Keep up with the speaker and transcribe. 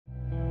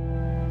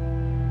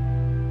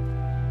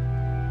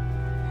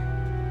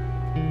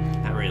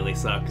That really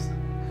sucks.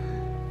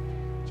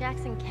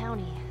 Jackson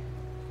County.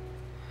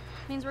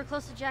 Means we're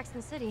close to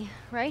Jackson City,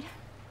 right?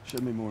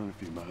 Shouldn't be more than a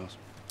few miles.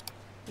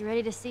 You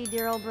ready to see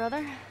dear old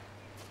brother?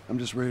 I'm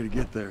just ready to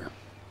get there.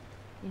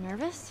 You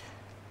nervous?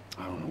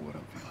 I don't know what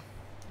I'm feeling.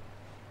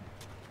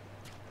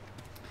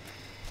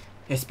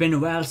 It's been a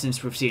while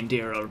since we've seen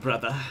dear old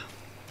brother.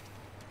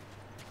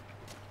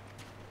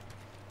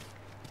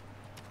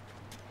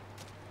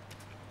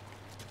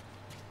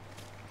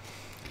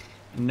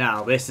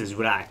 Now this is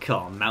what I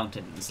call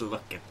mountains.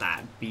 Look at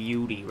that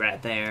beauty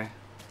right there.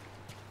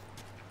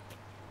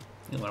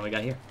 And what do we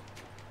got here?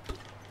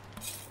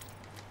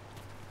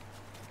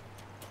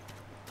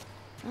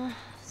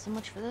 So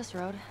much for this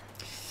road.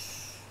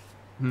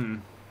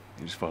 You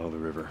just follow the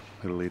river.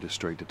 It'll lead us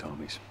straight to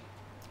Tommy's.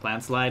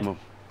 Landslide? Come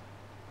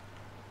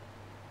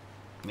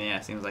on. Yeah,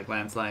 seems like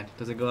landslide.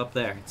 Does it go up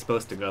there? It's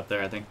supposed to go up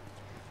there, I think.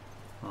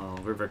 Oh,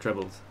 river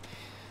troubles.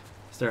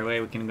 Is there a way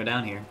we can go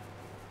down here?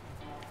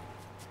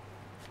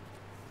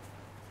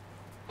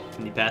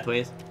 Any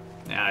pathways?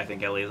 Yeah, I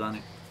think Ellie is on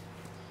it.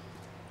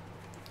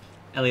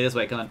 Ellie, this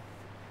way, come on.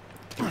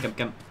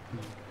 Come.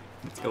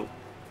 Let's go.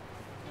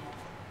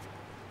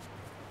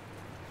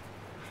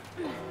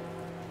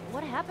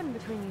 What happened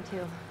between you two?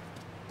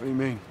 What do you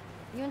mean?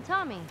 You and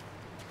Tommy.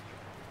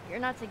 You're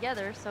not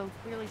together, so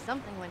clearly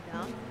something went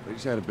down. We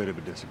just had a bit of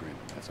a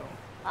disagreement, that's all.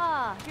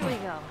 Ah, here we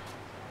go.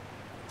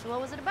 So what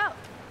was it about?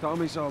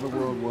 Tommy saw the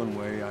world one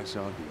way, I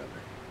saw it the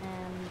other.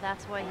 And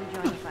that's why he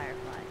joined the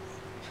Fireflies.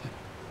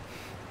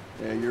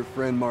 Yeah, your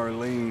friend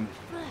Marlene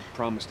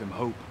promised him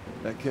hope.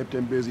 That kept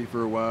him busy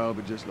for a while,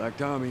 but just like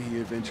Tommy, he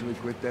eventually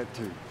quit that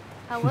too.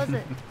 How was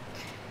it?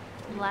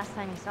 The last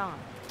time you saw him?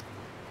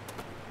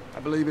 I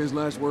believe his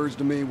last words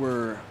to me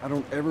were, I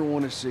don't ever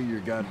want to see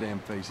your goddamn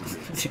face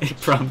again.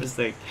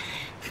 Promising.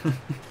 But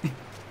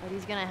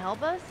he's gonna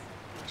help us?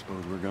 I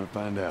suppose we're gonna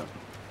find out.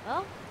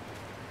 Well,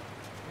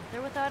 if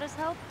they're without his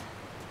help,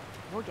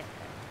 we'll get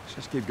there. Let's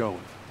just keep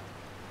going.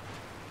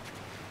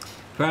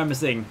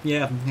 Promising.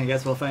 Yeah, I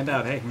guess we'll find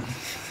out, hey.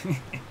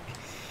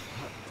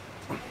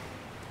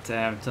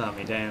 Damn,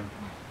 Tommy, damn.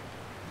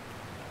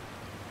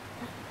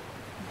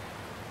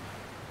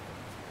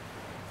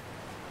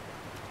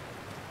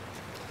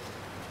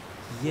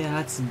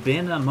 Yeah, it's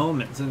been a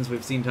moment since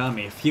we've seen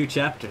Tommy. A few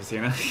chapters, you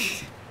know?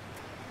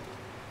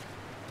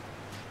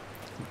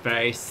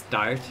 Very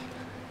start.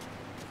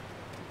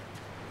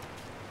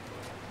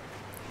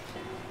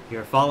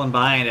 You're falling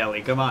behind,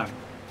 Ellie. Come on.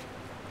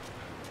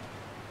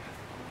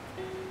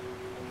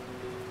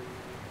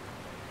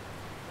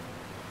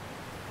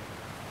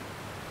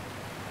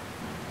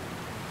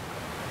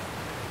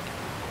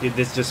 Dude,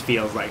 this just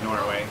feels like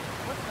Norway.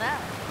 What's that?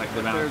 Like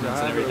the mountains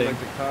and everything.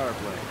 Car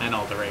plane. And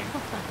all the rain.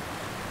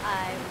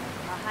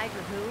 A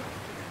hydro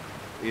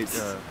who? It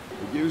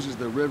uses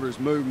the river's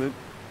movement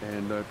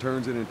and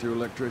turns it into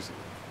electricity.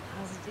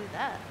 How does it do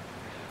that?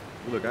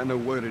 Look, I know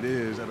what it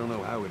is. I don't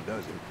know how it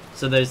does it.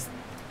 So there's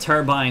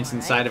turbines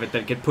inside of it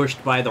that get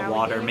pushed by the How are we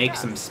water, getting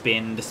makes them across?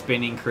 spin. The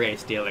spinning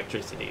creates the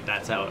electricity.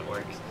 That's how it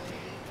works.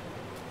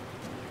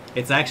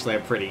 It's actually a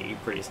pretty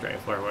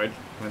straightforward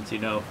once you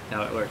know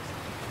how it works.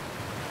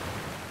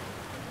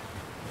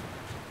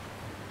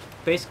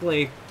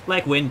 Basically,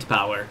 like wind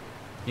power.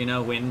 You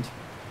know, wind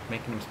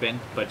making them spin,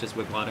 but just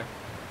with water.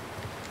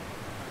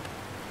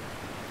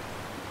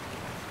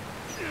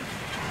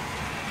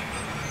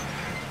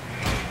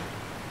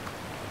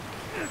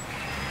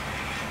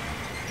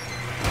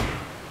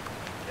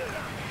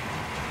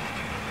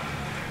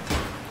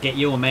 Get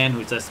you a man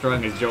who's as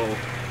strong as Joel. Well,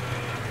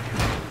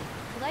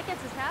 that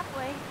gets us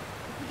halfway.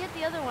 If we get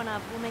the other one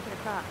up, we'll make it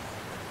across.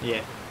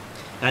 Yeah,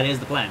 that is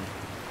the plan.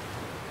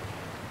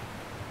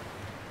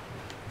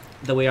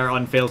 Though we are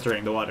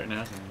unfiltering the water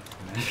now.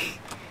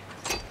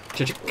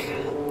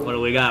 What do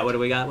we got? What do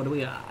we got? What do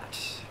we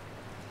got?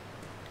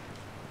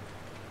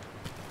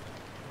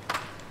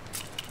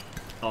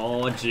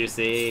 Oh,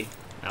 juicy.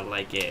 I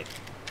like it.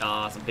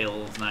 Ah, some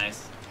pills.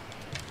 Nice.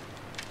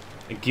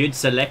 A good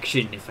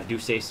selection, if I do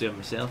say so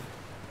myself.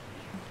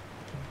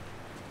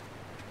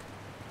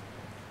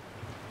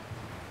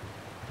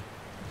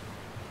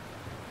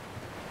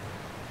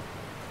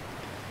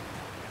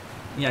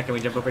 Yeah, can we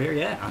jump over here?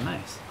 Yeah, oh,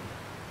 nice.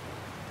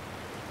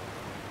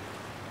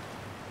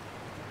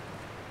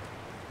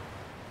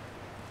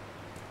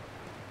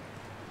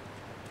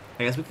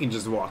 I guess we can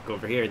just walk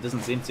over here. It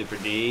doesn't seem super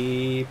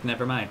deep.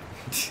 Never mind.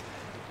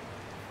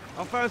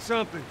 I'll find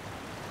something.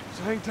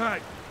 So hang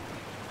tight.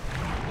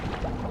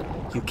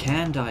 You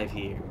can dive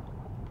here.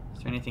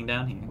 Is there anything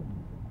down here?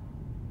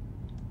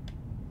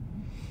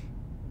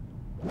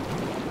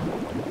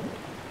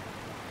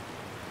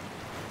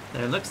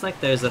 There looks like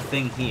there's a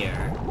thing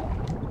here.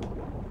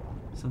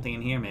 Something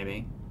in here,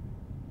 maybe.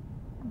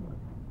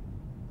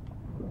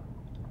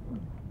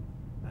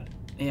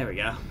 There we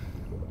go.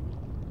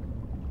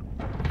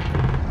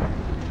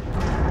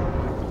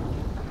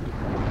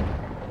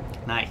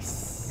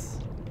 Nice.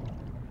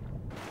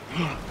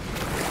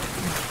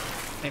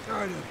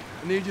 Alright,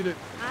 I need you to...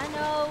 I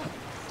know.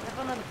 Step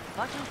on the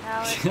fucking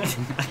pallet.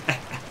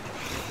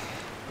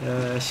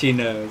 She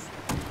knows.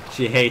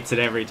 She hates it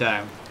every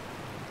time.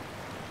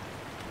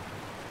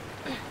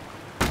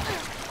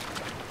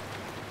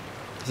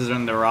 This is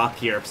one of the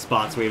rockier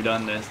spots we've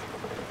done this.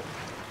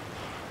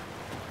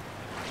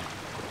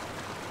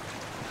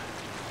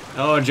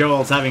 Oh,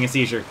 Joel's having a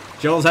seizure.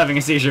 Joel's having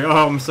a seizure.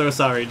 Oh, I'm so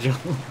sorry, Joel.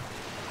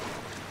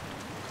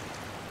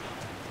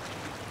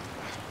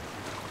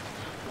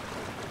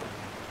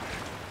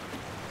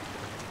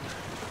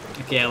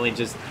 Okay, Ellie,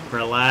 just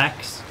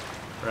relax.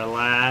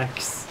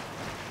 Relax.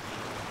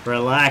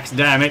 Relax,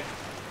 damn it.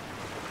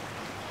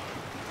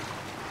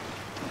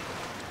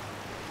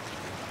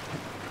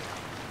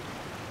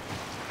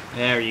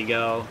 There you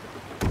go.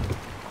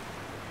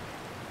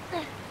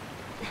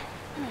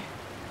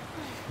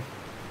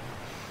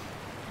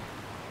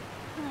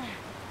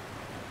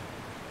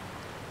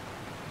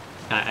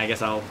 I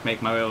guess I'll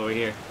make my way over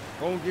here.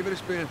 Go and give it a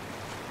spin.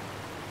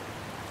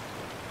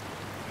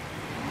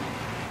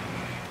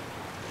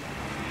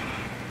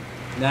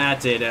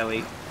 That's it,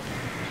 Ellie.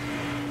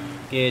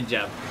 Good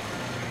job.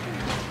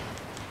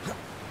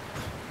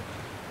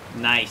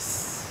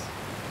 Nice.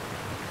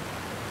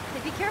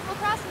 Hey, be careful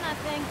crossing that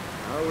thing.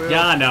 I will.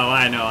 Yeah,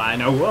 I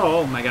know. Whoa,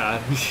 oh my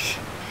god.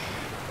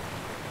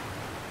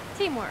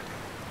 Teamwork.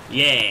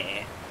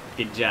 Yeah.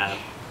 Good job.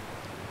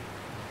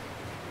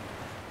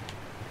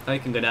 Oh, you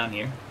can go down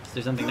here. Is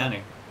there something down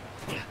here?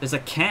 There's a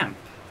camp.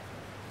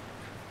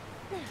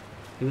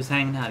 Who was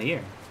hanging out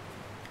here?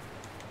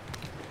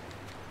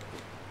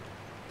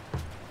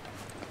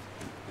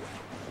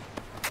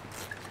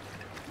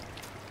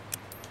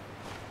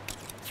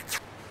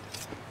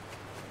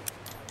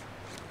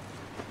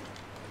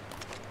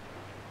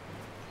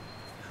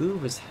 Who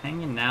was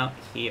hanging out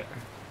here?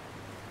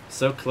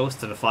 So close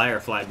to the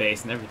firefly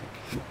base and everything.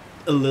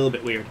 A little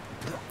bit weird.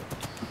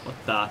 What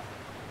the?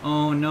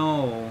 Oh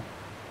no.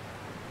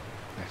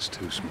 That's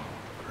too small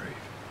a grave.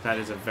 That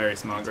is a very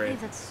small grave.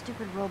 Leave that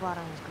stupid robot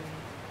on his grave.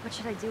 What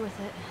should I do with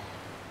it?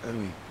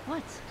 Ellie.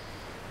 What?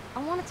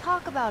 I want to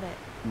talk about it.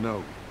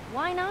 No.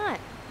 Why not?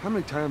 How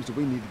many times do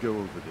we need to go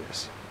over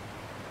this?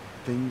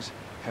 Things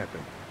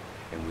happen,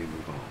 and we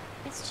move on.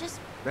 It's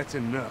just... That's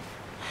enough.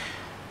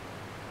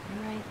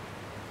 You're right.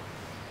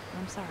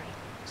 I'm sorry.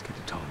 Let's get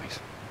to Tommy's.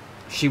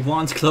 She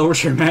wants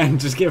closure, man.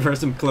 Just give her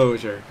some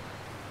closure.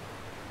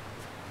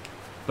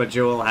 But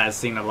Joel has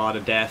seen a lot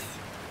of death.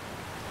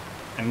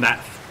 And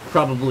that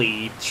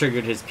probably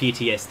triggered his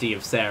PTSD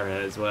of Sarah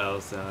as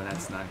well, so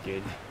that's not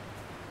good.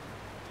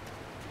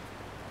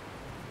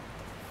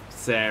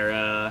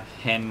 Sarah,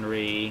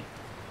 Henry,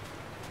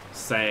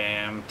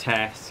 Sam,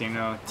 Tess, you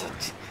know.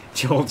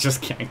 Joel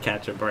just can't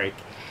catch a break.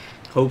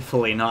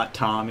 Hopefully not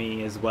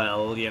Tommy as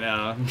well, you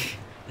know.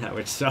 That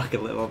would suck a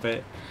little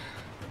bit.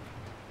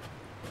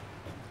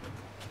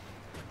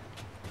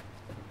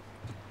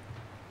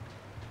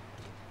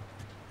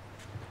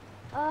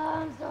 Oh,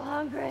 I'm so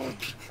hungry.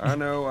 I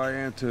know, I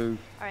am too.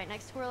 Alright,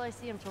 next squirrel I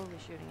see, I'm totally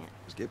shooting it.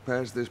 Let's get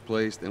past this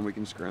place, then we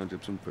can scrounge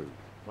up some food.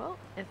 Well,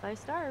 if I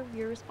starve,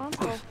 you're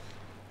responsible.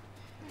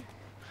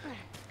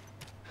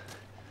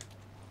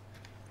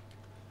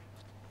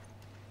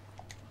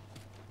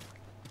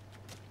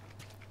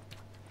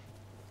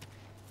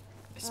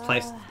 This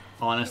place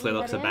honestly can we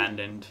looks get in?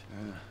 abandoned.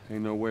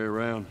 Ain't no way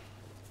around.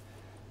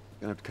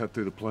 Gonna have to cut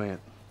through the plant.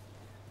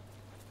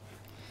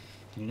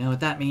 You know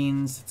what that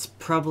means? It's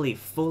probably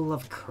full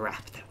of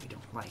crap that we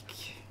don't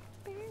like.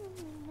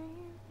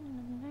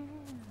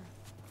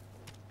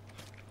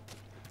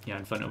 You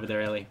having fun over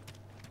there, Ellie?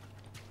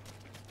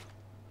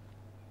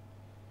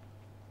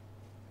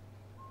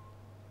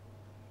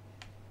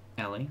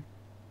 Ellie?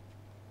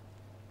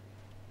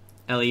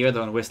 Ellie, you're the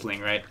one whistling,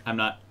 right? I'm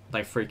not,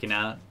 like, freaking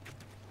out.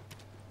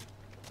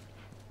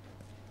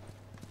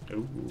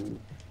 Ooh.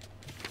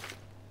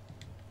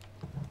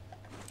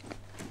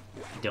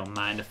 Don't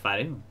mind if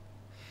I do.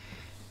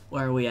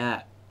 Where are we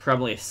at?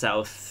 Probably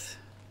south,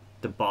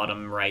 the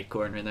bottom right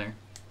corner there.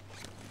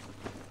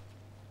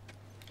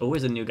 Oh,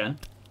 there's a new gun.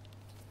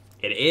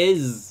 It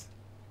is!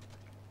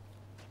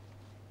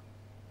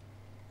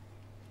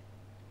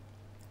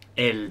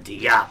 El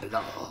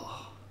Diablo.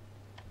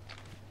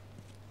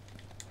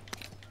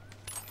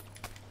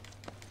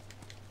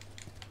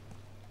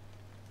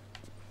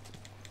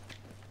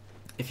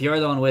 If you're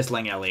the one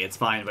whistling, Ellie, it's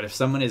fine, but if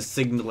someone is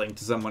signaling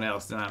to someone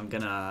else, then I'm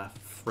gonna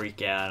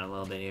freak out a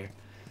little bit here.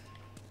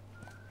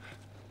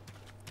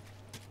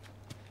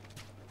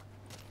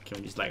 Can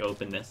we just, like,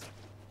 open this?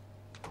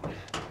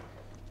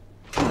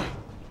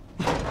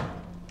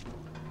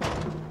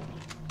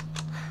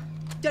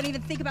 Don't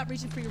even think about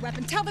reaching for your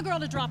weapon. Tell the girl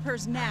to drop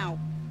hers now.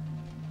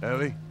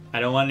 Ellie? I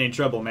don't want any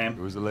trouble, ma'am.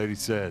 Do as the lady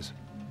says.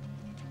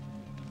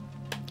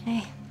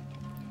 Hey.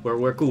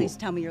 We're cool. Please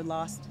tell me you're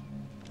lost.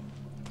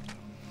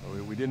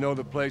 Oh, we didn't know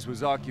the place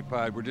was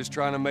occupied. We're just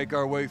trying to make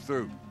our way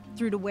through.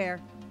 Through to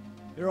where?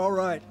 They're all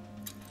right.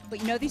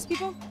 But you know these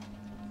people?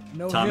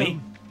 Know Tommy?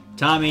 him.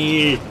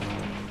 Tommy!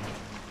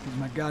 He's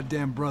my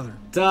goddamn brother.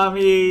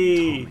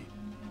 Tommy!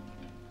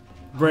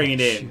 Bring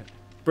it Oh, in. shit.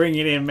 Bring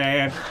it in,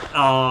 man.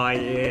 Oh,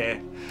 yeah.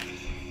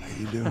 How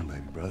you doing,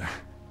 baby brother?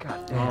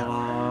 Goddamn.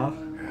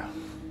 Aww. Yeah.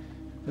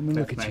 Let me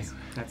look That's at nice. you.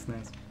 That's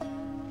nice.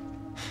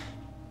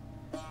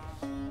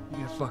 You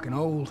get fucking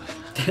old.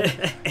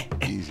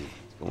 Easy.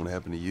 It's going to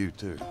happen to you,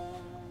 too.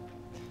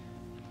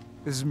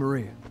 This is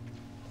Maria.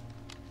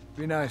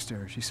 Be nice to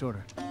her. She sort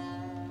of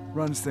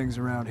runs things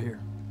around here.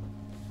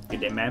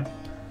 Good day, ma'am.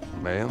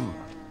 Ma'am,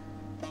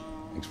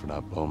 thanks for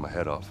not blowing my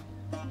head off.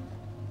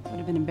 Would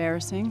have been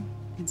embarrassing,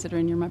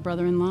 considering you're my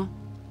brother-in-law.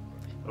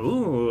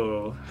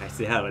 Ooh, I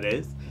see how it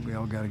is. We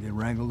all got to get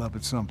wrangled up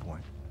at some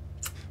point.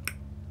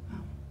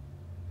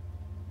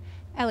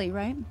 Ellie,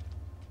 right?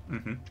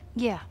 Mm-hmm.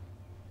 Yeah.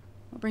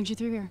 What brings you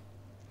through here?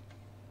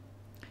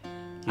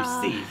 You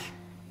see.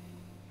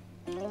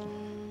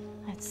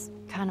 It's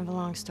kind of a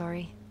long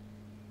story.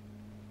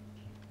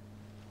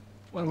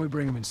 Why don't we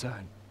bring him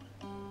inside?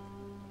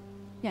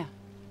 Yeah.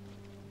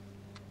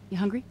 You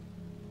hungry?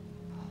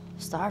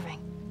 Starving.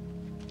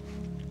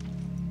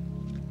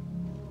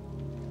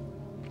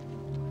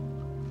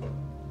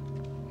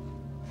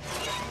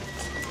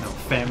 No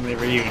family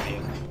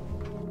reunion.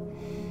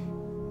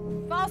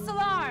 False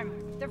alarm!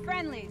 They're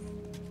friendlies.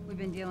 We've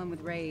been dealing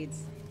with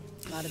raids.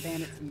 A lot of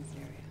bandits in this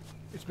area.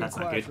 It's been That's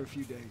not quiet good. for a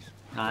few days.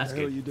 Ah, that's What the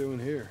hell are good. you doing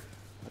here?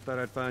 I thought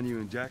I'd find you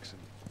in Jackson.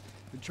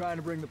 Been trying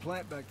to bring the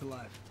plant back to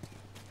life.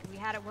 We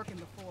had it working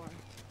before,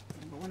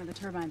 but one of the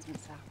turbines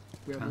went south.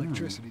 We have Oh.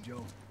 electricity,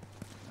 Joel.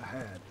 I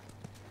had.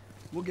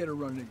 We'll get her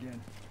running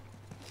again.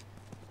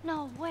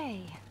 No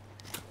way.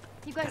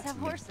 You guys That's have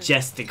horses.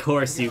 majestic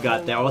horse you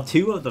got there. Oh,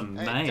 two of them.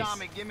 Hey, Nice.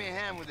 Tommy, give me a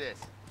hand with this.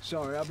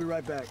 Sorry, I'll be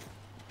right back.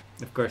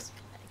 Of course.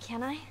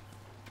 Can I?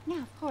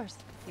 Yeah, of course.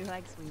 He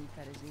likes when you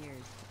cut his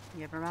ears.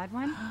 You ever ride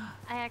one?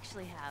 I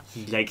actually have.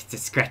 He likes the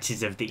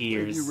scratches of the Where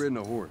have ears. you ridden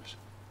a horse?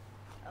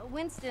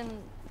 Winston,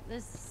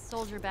 this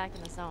soldier back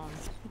in the zone,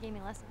 he gave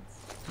me lessons.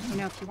 You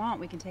know, if you want,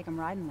 we can take him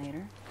riding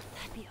later.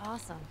 That'd be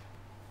awesome.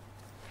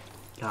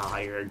 Ah,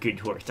 you're a good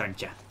horse,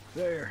 aren't you?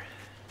 There.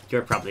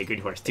 You're probably a good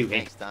horse too, eh?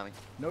 Thanks, Tommy.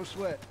 No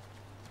sweat.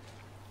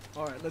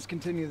 All right, let's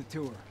continue the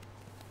tour.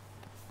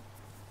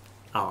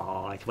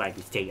 Oh, like wag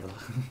his tail.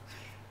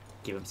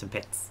 Give him some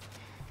pets.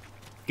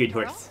 Good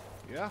horse.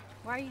 Yeah,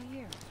 Why are you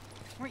here?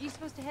 Weren't you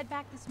supposed to head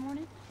back this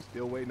morning?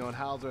 still waiting on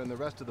Hauser and the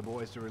rest of the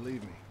boys to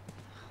relieve me.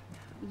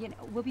 You know,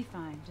 we'll be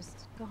fine.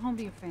 Just go home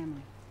to your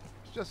family.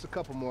 It's just a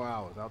couple more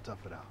hours. I'll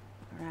tough it out.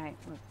 All right,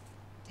 well,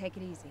 take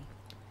it easy.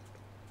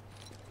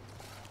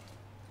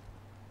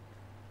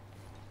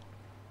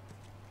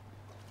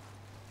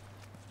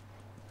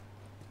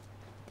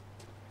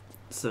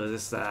 So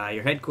this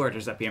your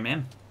headquarters up here,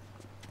 man.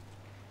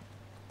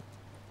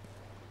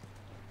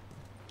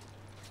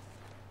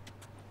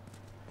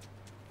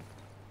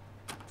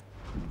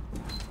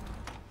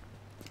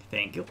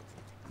 Thank you.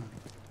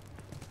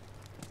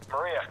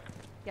 Maria,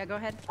 Yeah, go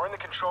ahead. we're in the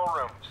control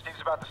room.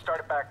 Steve's about to start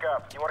it back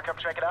up. You want to come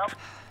check it out?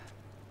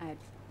 I'd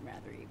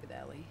rather eat with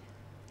Ellie.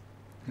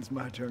 It's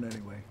my turn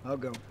anyway. I'll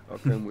go. I'll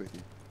come with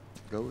you.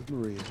 Go with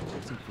Maria. Get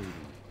some food in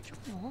you.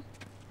 Joel?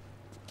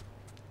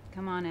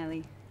 Come on,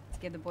 Ellie. Let's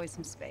give the boys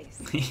some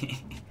space.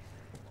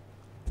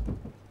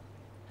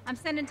 I'm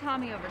sending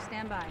Tommy over.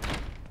 Stand by.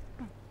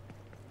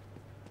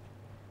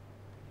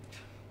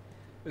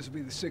 This will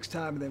be the 6th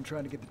time of them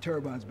trying to get the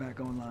turbines back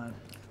online.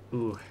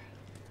 Ooh.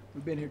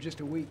 We've been here just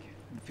a week,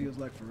 and it feels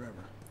like forever.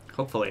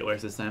 Hopefully it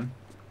works this time.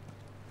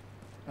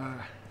 I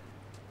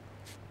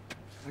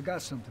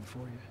got something for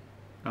you.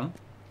 Oh?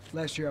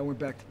 Last year I went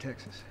back to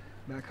Texas,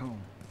 back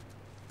home.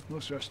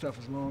 Most of our stuff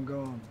is long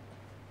gone.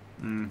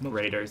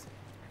 Raiders.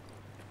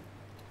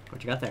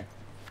 What you got there?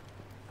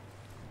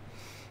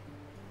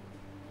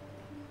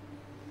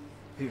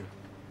 Here.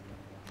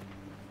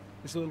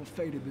 It's a little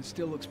faded, but it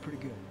still looks pretty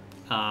good.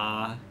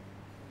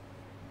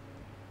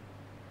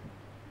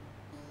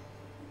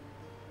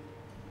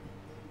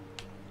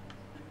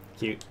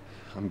 Cute.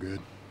 I'm good.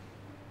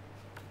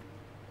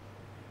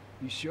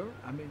 You sure?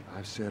 I mean,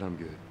 I've said I'm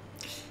good.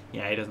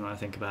 Yeah, he doesn't want to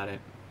think about it.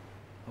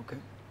 okay.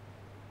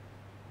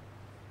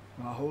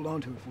 Well, I'll hold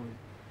on to it for you.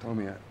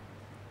 Tommy,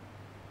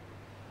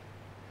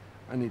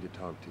 I need to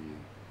talk to you.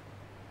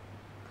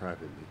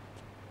 Privately.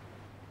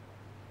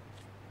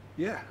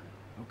 Yeah,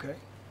 okay.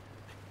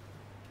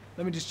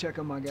 Let me just check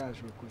on my guys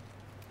real quick.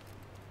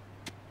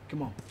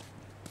 Come on.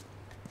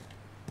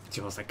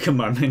 Joel's like,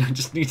 come on, man, I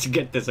just need to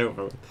get this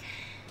over with.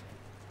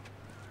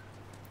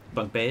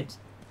 Bunk beds.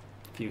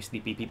 A few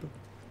sleepy people.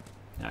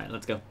 Alright,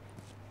 let's go.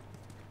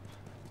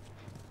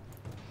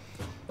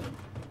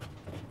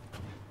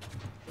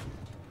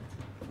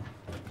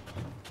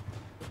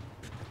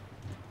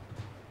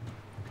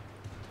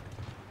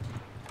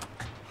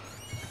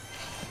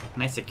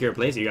 Nice secure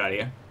place you got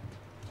here.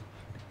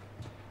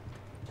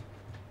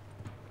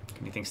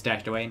 Anything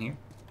stashed away in here?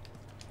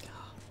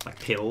 Like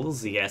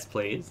pills? Yes,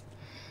 please.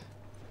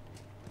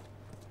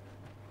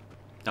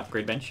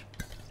 Upgrade bench?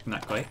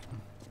 Not quite.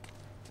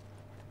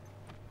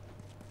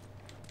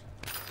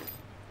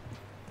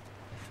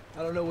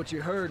 I don't know what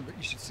you heard, but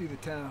you should see the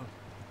town.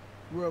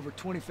 We're over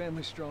 20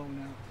 families strong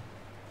now.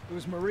 It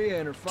was Maria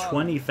and her father.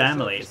 20 who set up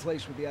families. this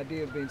place with the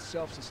idea of being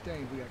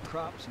self-sustained. We got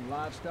crops and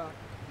livestock.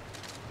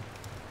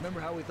 Remember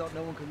how we thought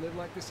no one could live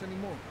like this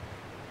anymore?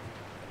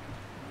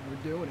 We're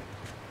doing it.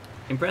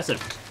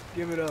 Impressive.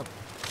 Give it up.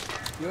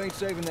 You ain't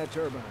saving that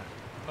turbine.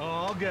 Oh,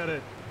 I'll get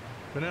it.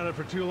 Been at it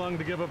for too long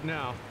to give up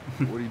now.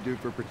 What do you do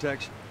for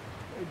protection?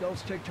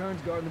 Adults take turns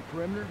guarding the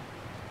perimeter.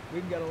 We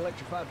even got an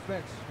electrified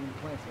fence when the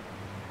plants up.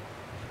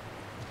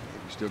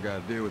 You still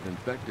got to deal with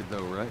infected,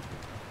 though, right?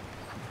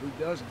 Who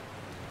doesn't?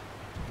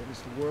 But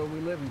it's the world we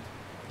live in.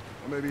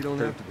 Or maybe you don't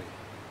have to be.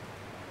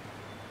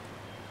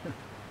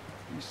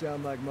 You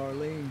sound like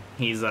Marlene.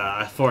 He's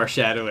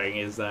foreshadowing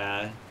his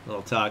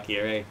little talk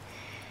here, eh?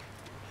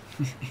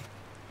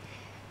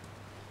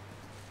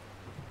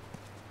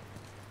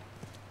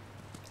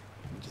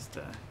 Just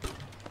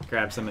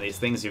grab some of these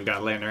things you've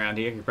got laying around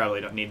here. You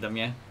probably don't need them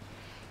yet.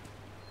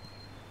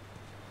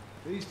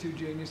 These two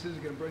geniuses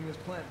are gonna bring this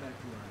plant back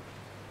to life.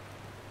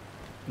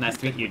 Nice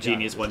to meet you,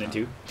 Genius 1 and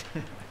 2.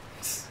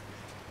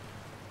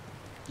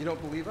 You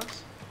don't believe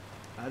us?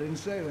 I didn't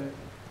say that.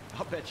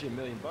 I'll bet you $1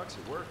 million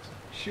it works.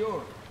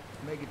 Sure.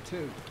 Make it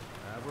 2.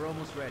 We're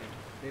almost ready.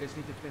 They just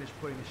need to finish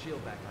putting the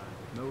shield back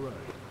on. No rush.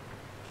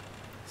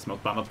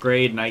 Smoke bomb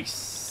upgrade,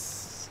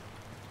 nice.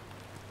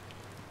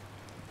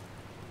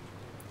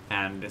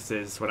 And this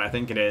is what I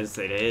think it is.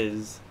 It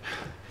is.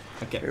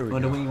 Okay,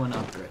 what do we want to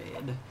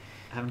upgrade?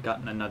 I haven't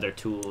gotten another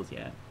tool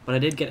yet, but I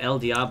did get El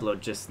Diablo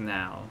just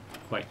now.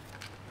 Quite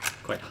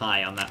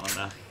high on that one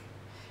though.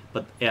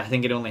 But yeah, I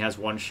think it only has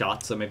 1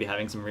 shot, so maybe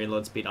having some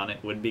reload speed on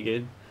it would be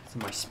good.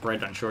 Some more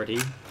spread on shorty.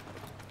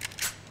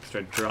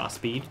 Extra draw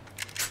speed.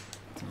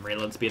 Some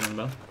reload speed on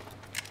the bow.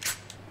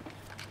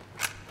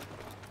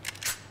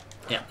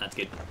 Yeah, that's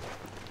good.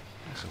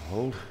 So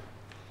hold.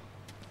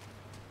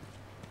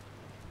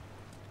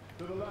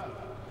 To the left.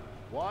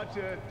 Watch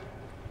it.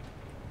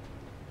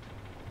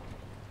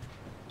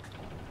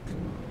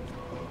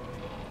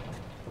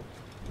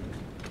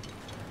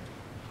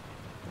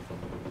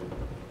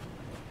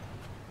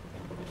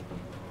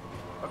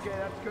 Okay,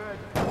 that's good.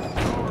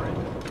 Lower it.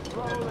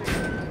 Slowly.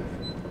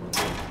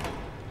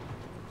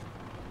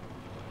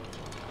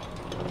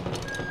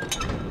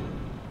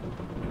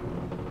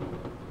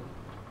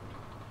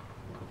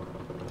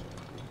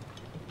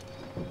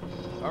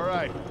 All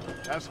right,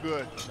 that's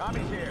good.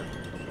 Tommy's here.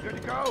 Good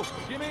to go.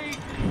 Jimmy,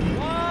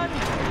 1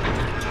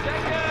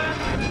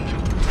 second.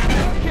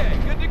 Okay,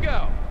 good to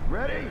go.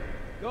 Ready?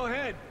 Go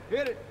ahead,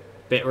 hit it.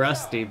 Bit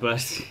rusty,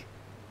 but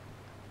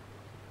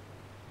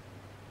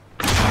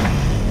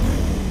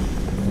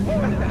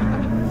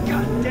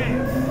God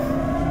damn.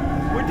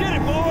 We did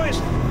it, boys.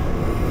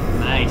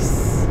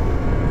 nice.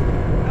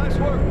 Nice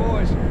work,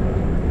 boys.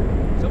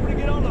 Somebody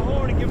get on the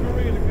horn and give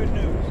Maria the good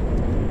news.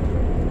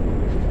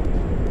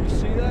 You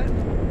see that?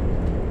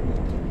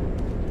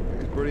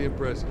 It's pretty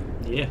impressive.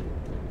 Yeah.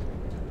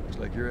 Looks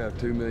like you're out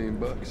 $2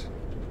 million.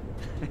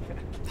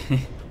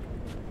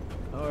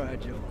 All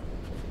right, Joel.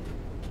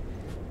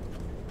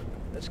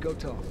 Let's go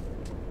talk.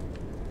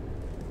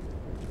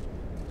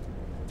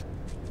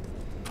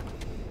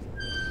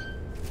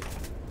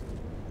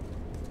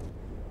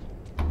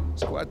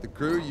 It's quite the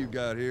crew you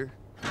got here.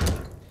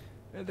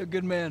 Yeah, they're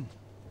good men.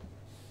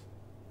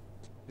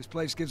 This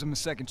place gives them a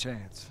second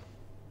chance.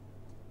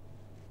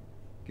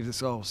 Gives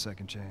us all a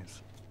second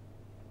chance.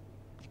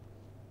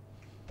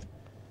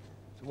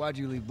 So why'd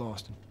you leave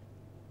Boston?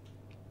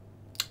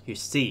 You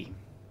see.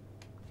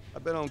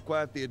 I've been on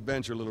quite the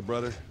adventure, little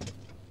brother.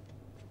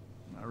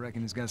 I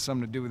reckon it's got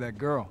something to do with that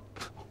girl.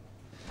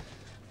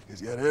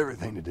 It's got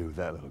everything to do with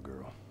that little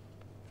girl.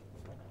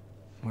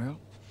 Well,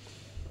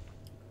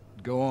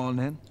 go on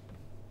then.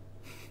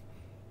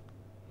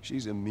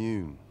 She's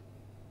immune.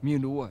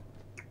 Immune to what?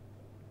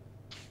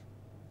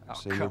 Oh,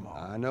 Seen come her,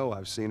 on. I know,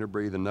 I've seen her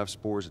breathe enough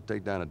spores to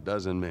take down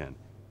 12 men.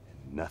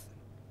 And nothing.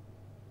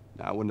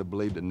 Now, I wouldn't have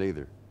believed it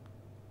neither.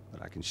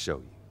 But I can show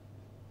you.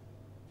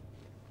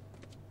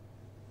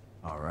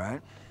 All right.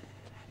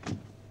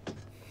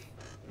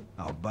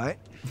 I'll bite.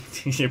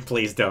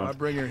 Please I don't.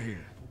 bring her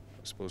here.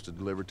 I'm supposed to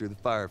deliver to the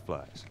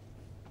fireflies.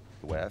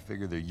 The way I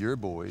figure they're your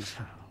boys.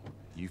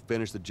 You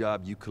finish the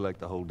job, you collect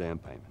the whole damn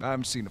payment. I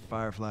haven't seen a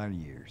firefly in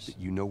years.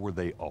 You know where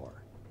they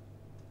are.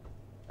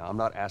 Now, I'm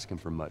not asking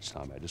for much,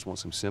 Tommy. I just want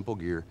some simple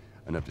gear,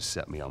 enough to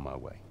set me on my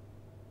way.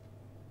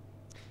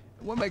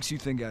 What makes you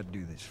think I'd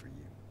do this for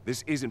you?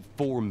 This isn't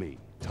for me,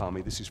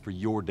 Tommy. This is for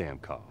your damn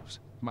cause.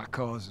 My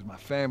cause is my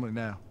family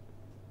now.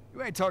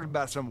 You ain't talking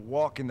about some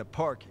walk in the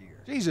park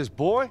here. Jesus,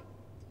 boy.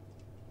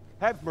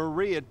 Have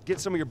Maria get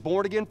some of your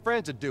born-again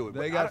friends to do it.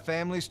 They but got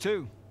families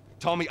too.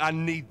 Tommy, I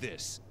need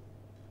this.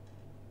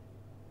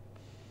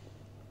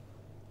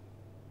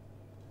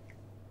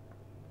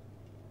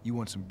 You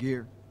want some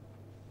gear?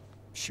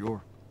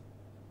 Sure.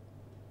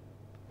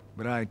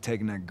 But I ain't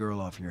taking that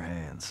girl off your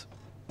hands.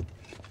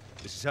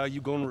 This is how you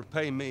gonna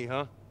repay me,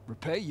 huh?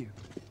 Repay you?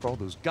 For all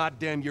those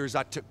goddamn years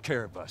I took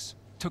care of us.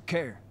 Took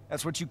care.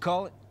 That's what you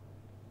call it?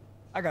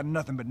 I got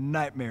nothing but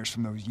nightmares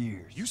from those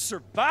years. You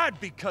survived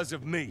because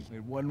of me.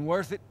 It wasn't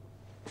worth it.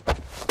 I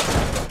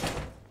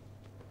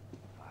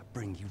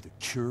bring you the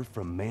cure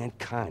from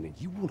mankind, and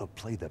you wanna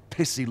play the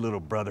pissy little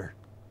brother.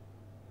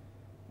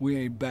 We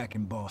ain't back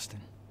in Boston.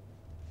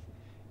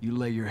 You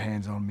lay your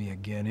hands on me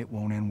again, it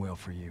won't end well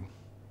for you.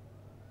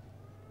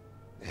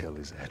 The hell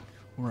is that?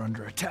 We're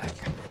under attack.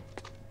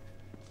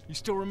 You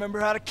still remember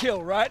how to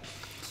kill, right?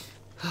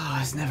 Oh,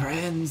 this never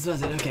ends,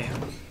 does it? Okay.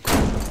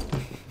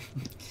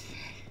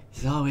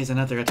 There's always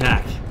another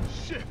attack.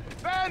 Shit!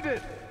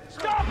 Bandit!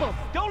 Stop him!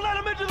 Don't let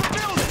him into the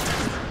building!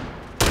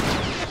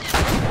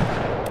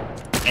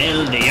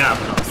 El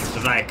Diablo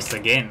strikes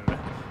again.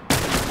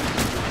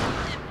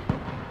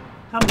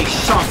 How many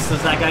shots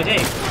does that guy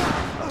take?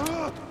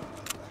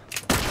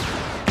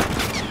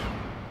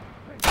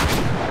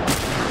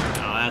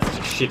 Oh, that's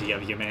just shitty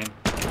of you, man.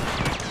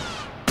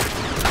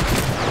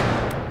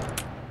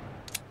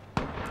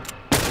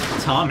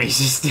 Tommy's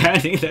just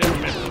standing there in the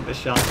middle of the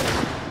shot.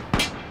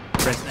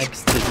 Press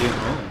X to zoom.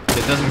 Oh,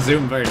 it doesn't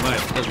zoom very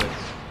much, does it?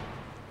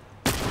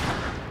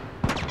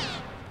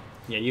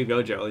 Yeah, you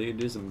go, Joel. You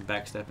do some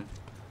backstepping.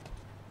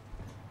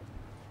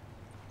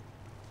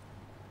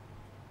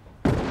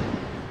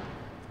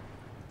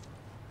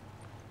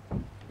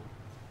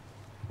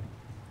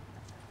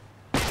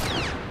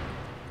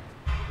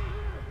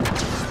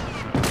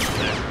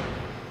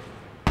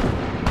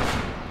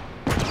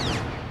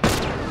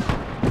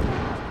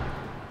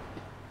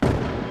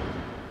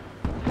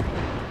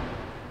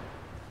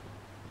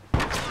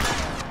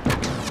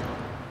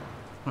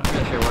 I'm not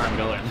really sure where I'm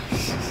going.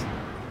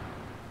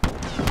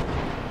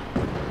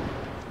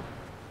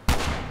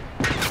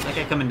 That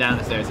guy coming down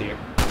the stairs here.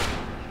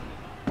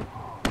 I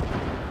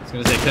was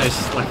gonna say, could I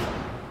just like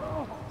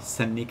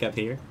sneak up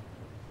here?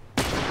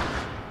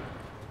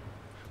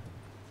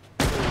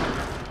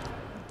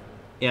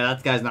 Yeah,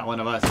 that guy's not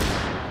one of us.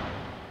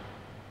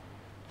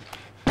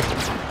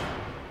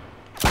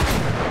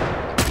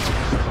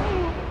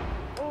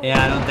 Yeah,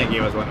 I don't think he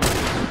was one of us.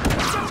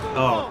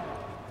 Oh.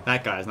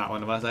 That guy's not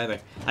one of us either.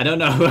 I don't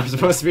know who I'm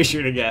supposed to be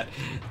shooting at.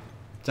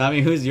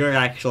 Tommy, who's your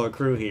actual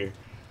crew here?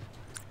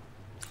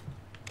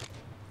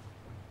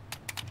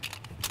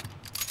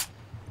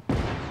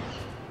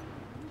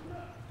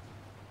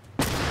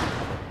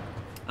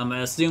 I'm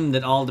gonna assume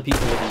that all the people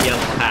with the yellow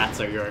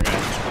hats are your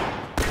guys.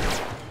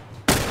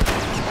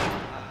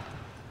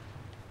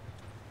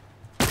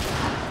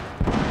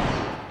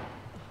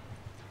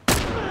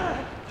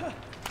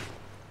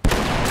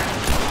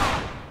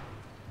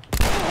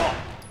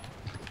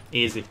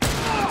 Easy.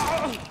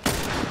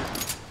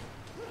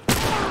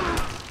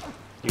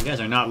 You guys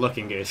are not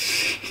looking good.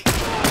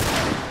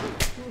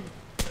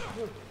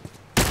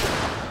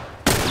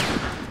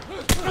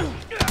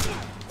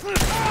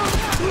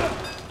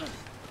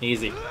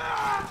 Easy.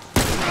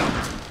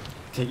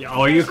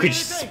 Or you could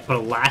just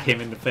splat him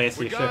in the face.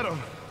 We got him.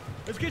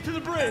 Let's get to the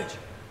bridge.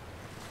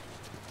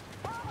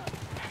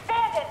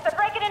 Bandits! They're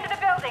breaking into the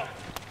building!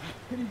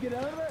 Can you get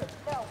out of there?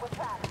 No, we're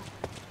trapped.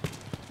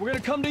 We're gonna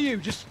come to you.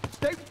 Just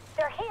stay.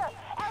 They're here!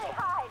 Ellie,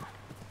 hide!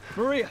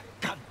 Maria,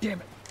 god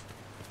damn it.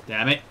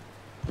 Damn it.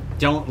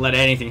 Don't let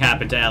anything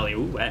happen to Ellie.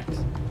 Ooh,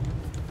 X.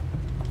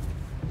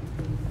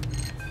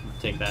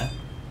 Take that.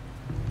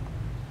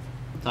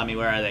 Tommy,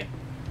 where are they?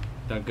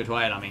 Don't go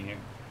quiet on me here.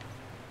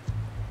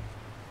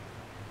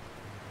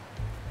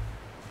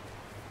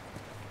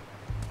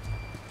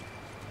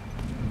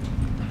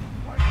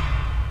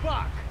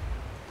 Fuck!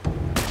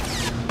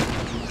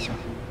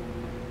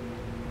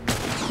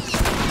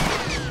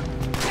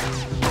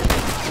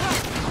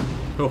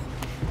 Oh.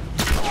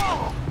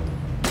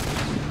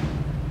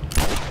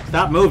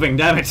 Stop moving,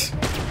 damn it!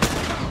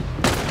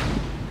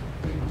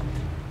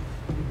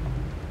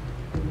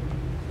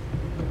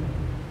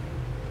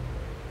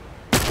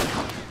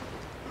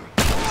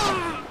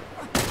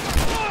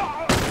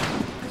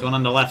 There's one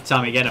on the left,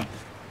 Tommy, get him.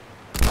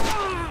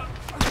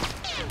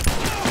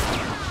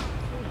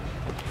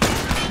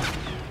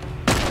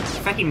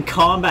 Fucking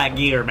combat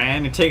gear,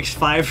 man. It takes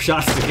 5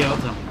 shots to kill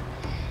someone.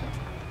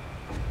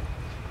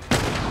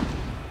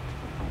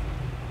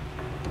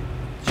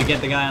 Did you get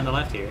the guy on the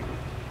left here?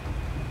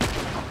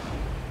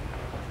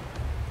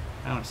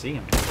 I don't see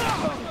him.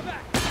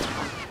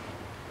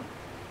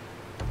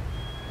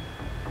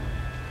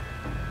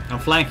 I'm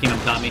flanking him,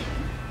 Tommy.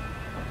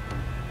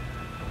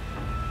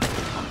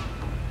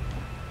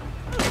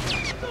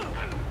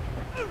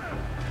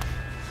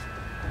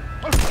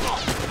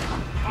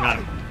 Got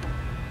him.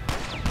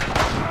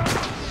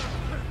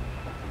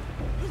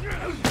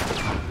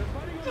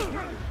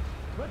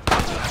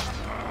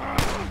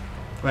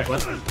 Wait,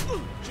 what?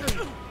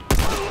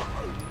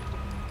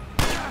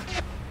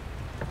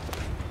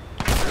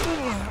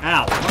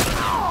 Ow.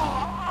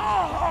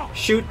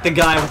 Shoot the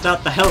guy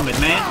without the helmet,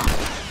 man.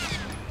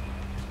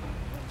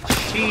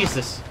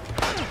 Jesus.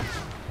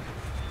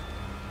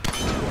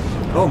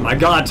 Oh my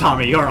god,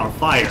 Tommy, you're on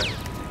fire.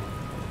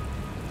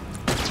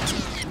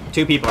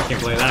 2 people can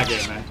play that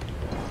game, man.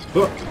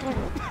 Of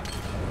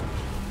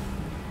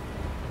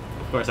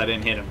course, I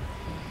didn't hit him.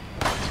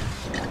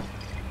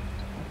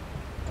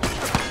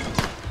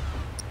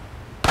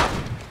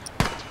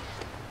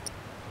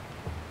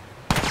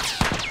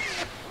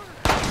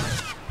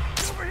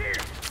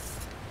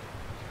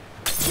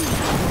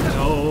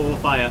 Oh,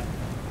 fire.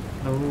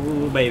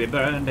 Oh, baby,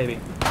 burn, baby.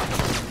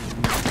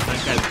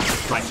 That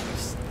guy's like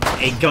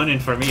a gunning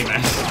for me,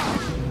 man.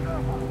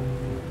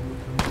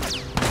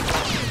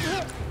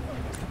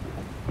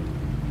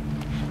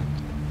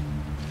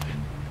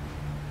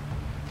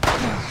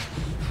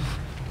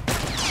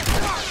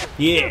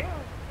 Yeah.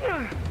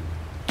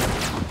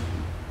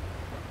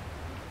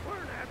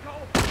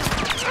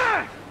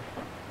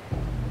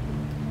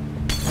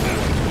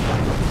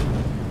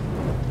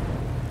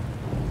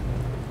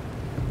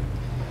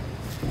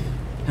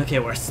 Okay,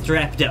 we're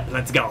strapped up.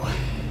 Let's go.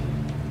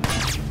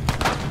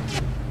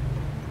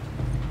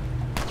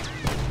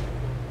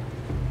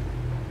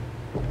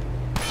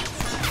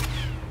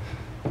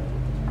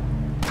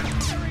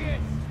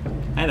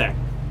 Hi there.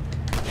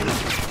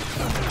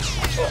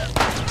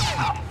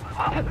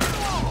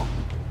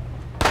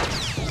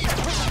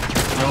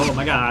 Oh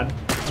my god.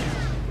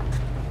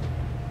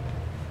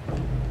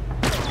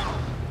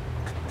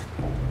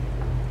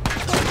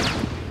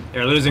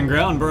 They're losing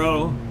ground,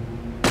 bro.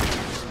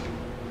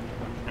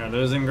 They're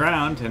losing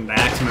ground, and the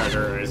axe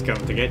murderer is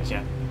coming to get you.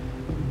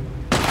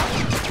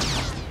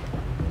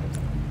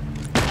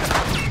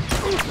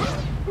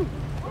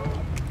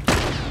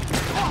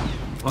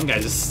 One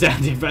guy's just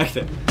standing back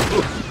there.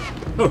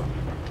 Ooh. Ooh.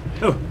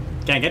 Ooh.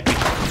 Can't get me.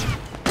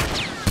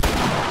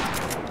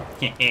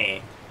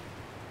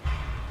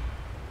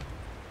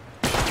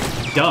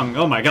 Dung.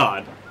 Oh my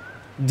god.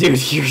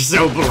 Dude, you're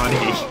so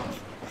bloody.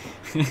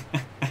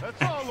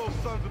 That's all those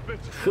sons of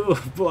bitches.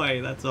 Oh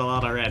boy, that's a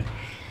lot of red.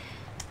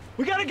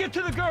 We gotta get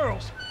to the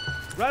girls.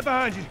 Right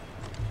behind you.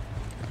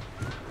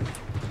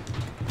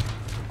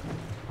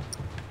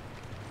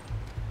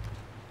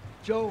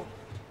 Joel,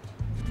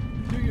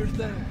 do your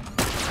thing.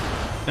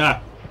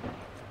 Ah.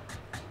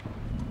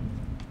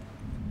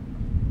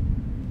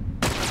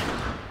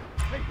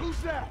 Hey,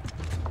 who's that?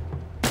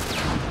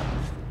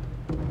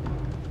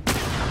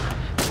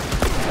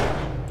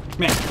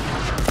 Man.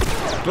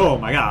 Oh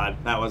my god,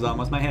 that was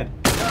almost my head.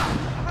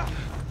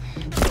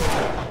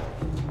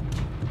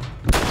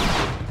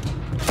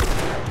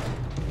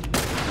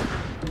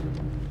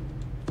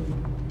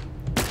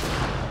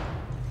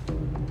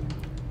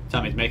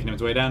 Tommy's making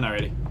his way down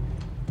already.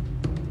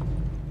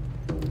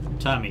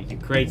 Tommy, you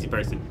crazy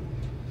person.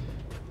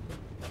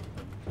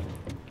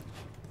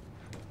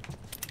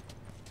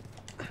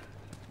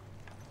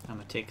 I'm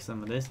gonna take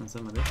some of this and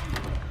some of this.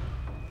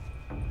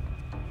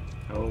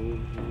 Oh,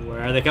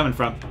 where are they coming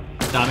from?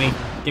 Tommy,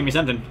 give me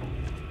something.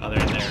 Oh, they're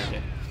in there,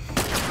 okay.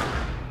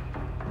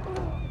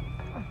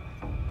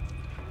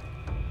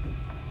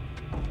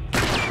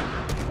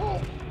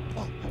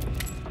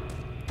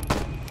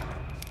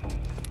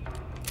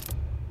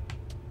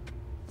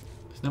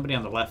 There's nobody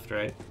on the left,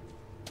 right?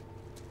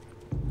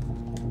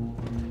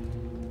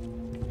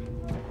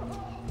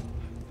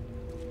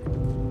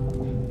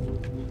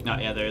 Oh,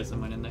 yeah, there is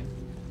someone in there.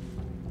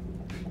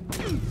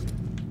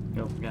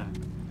 Oh, yeah.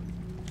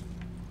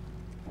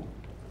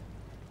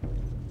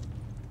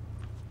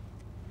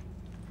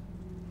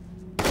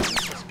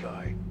 This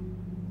guy.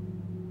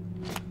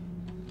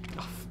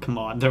 Oh, come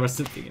on, there was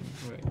something in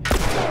the way.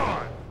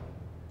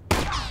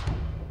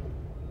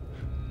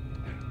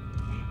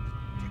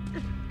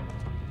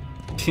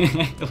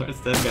 What's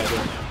that guy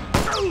doing?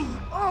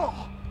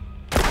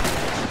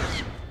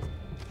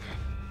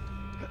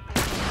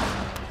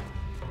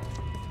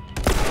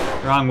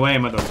 Wrong way,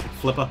 mother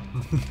flipper.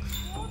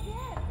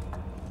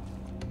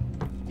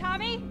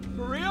 Tommy?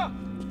 Maria?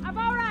 I'm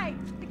all right.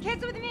 The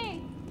kid's with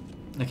me.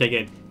 Okay,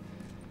 good.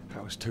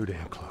 I was too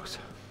damn close.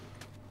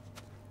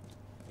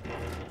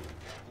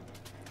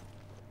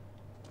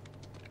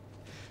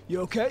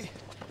 You okay?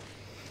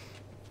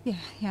 Yeah,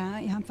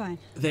 I'm fine.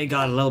 They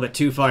got a little bit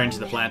too far into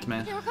the plant,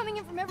 man. They were coming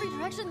in from every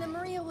direction, then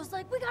Maria was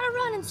like, we gotta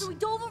run, and so we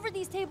dove over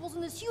these tables,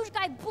 and this huge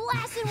guy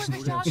blasted with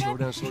the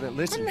shotgun. Slow down.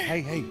 Listen,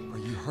 hey, are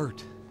you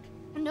hurt?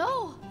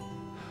 No.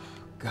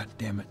 God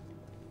damn it.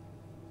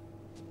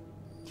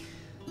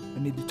 I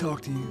need to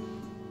talk to you.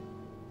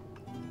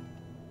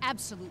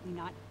 Absolutely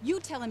not. You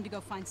tell him to go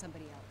find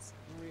somebody else.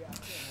 Maria, I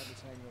can't have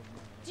this hanging over my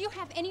head. Do you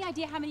have any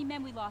idea how many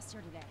men we lost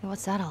here today?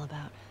 What's that all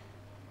about?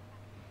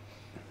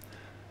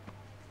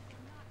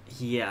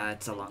 Yeah,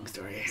 it's a long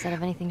story. Does that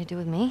have anything to do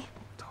with me?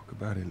 Talk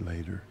about it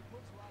later.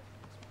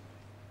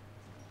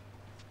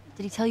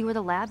 Did he tell you where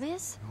the lab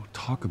is? We'll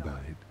talk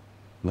about it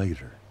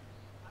later.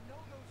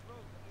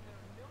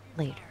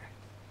 Later.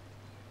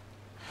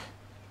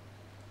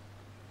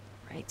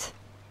 Right.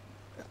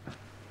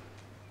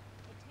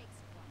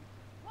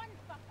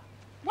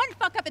 One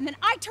fuck up and then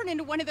I turn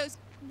into one of those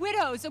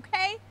widows,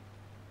 okay?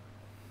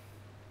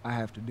 I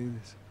have to do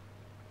this.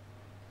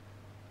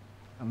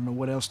 I don't know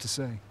what else to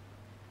say.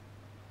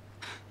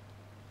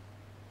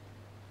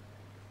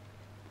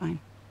 Fine.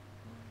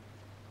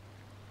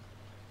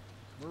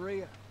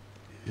 Maria.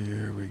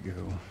 Here we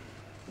go.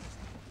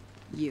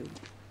 You.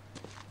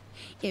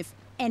 If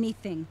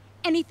anything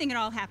at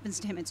all happens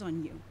to him, it's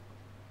on you.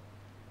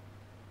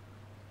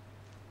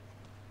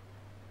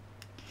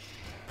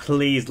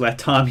 Please let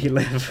Tommy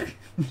live.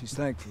 She's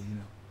thankful, you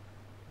know.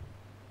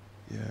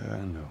 Yeah,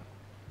 I know.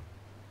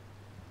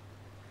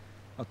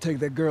 I'll take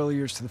that girl of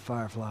yours to the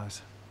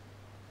Fireflies.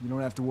 You don't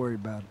have to worry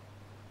about it.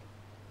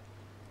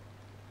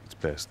 It's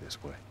best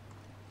this way.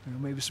 You know,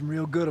 maybe some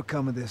real good will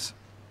come of this.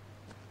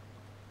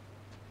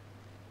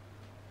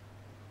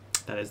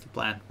 That is the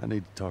plan. I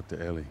need to talk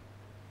to Ellie.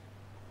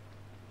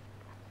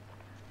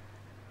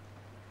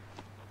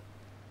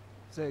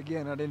 Say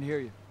again, I didn't hear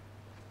you.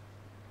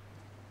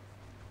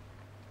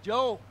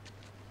 Joel!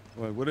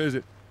 Wait, what is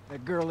it?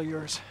 That girl of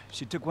yours.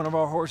 She took one of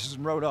our horses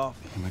and rode off.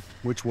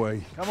 Which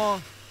way? Come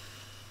on.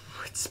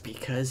 It's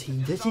because he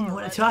doesn't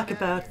want to talk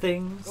about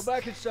things. Go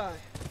back inside.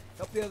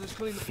 Help the others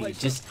clean the He place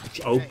just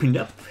opened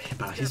up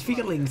about his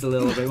feelings a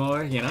little bit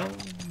more, you know?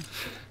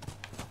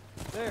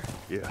 There.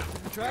 Yeah.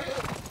 Track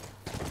it.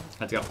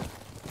 Let's go.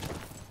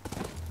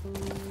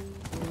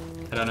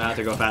 I don't know how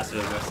to go faster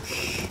than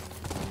this.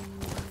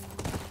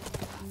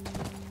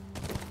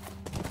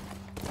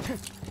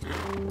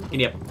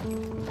 Giddy up.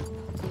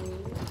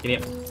 Giddy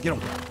up. Get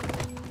him.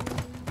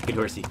 Good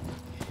horsey.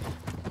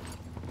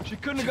 She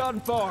couldn't have gotten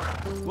far.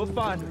 We'll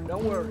find her,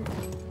 don't worry.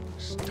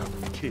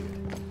 Stubborn kid.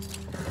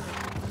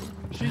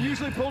 She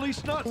usually pull these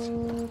stunts.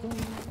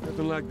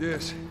 Nothing like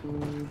this.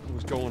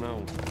 What's going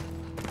on?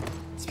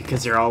 It's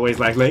because you're always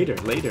like later,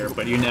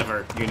 but you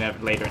never,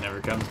 later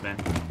never comes, man.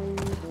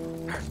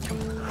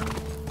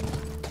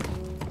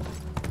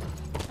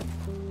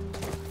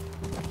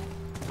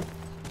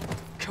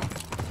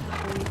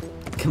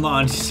 Come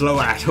on, slow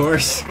ass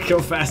horse. Go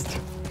faster.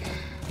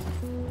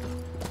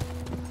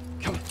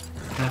 Come on.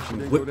 Have to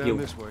Go whip down you.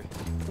 this way.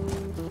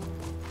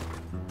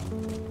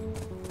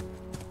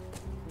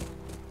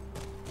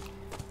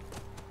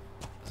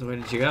 So where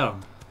did you go?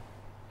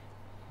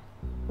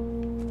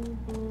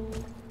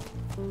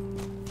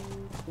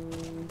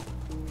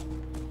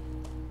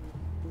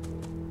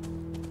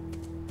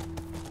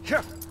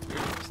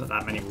 There's not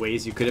that many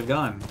ways you could have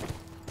gone.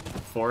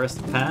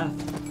 Forest path?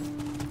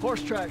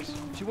 Horse tracks.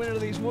 She went into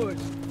these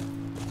woods.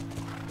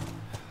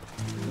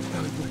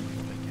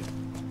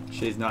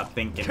 She's not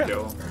thinking,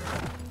 Joe.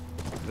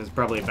 There's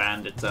probably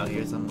bandits out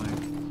here somewhere.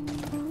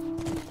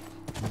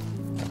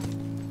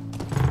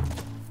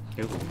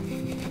 Ooh.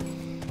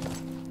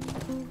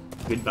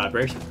 Good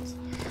vibrations.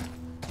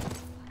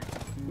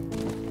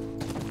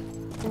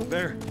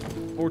 There.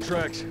 4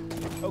 tracks.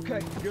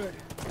 Okay, good.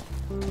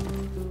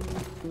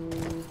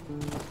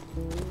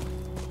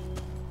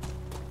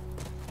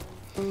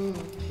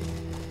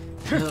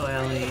 Oh,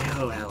 Ellie.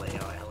 Oh, Ellie.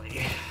 Oh,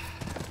 Ellie.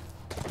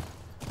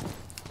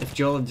 If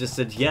Joel had just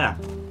said, yeah,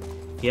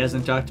 he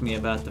hasn't talked to me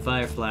about the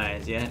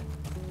fireflies yet,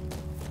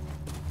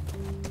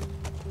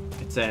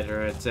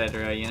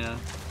 etc., you know,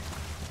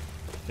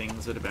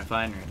 things would have been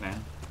fine right now.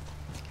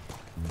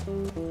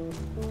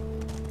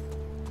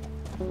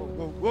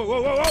 Whoa,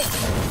 whoa, whoa, whoa!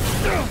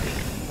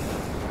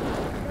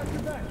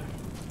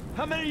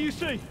 How many you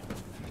see?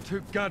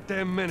 Too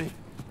goddamn many.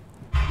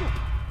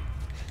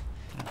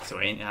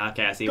 Sweet.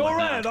 Okay, I see Go one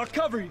around, now. I'll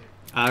cover you.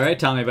 Alright,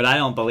 Tommy, but I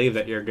don't believe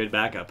that you're a good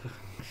backup.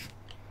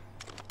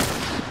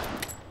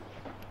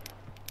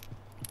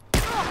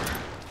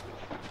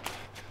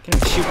 Can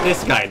I shoot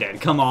this guy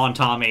dead? Come on,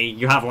 Tommy.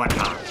 You have one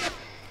shot.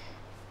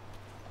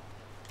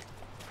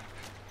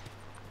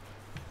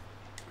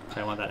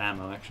 I want that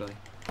ammo, actually.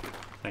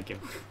 Thank you.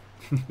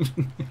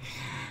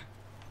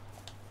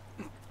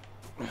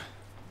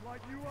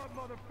 Light you up,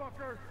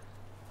 motherfucker!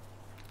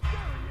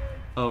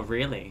 Oh,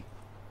 really?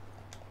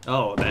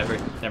 Oh,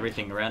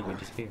 everything around me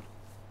disappeared.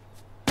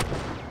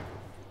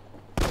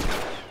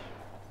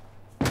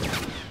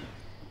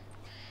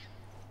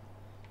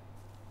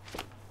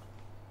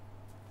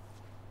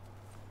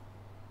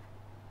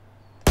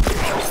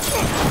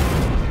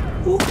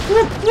 Ooh,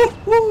 ooh,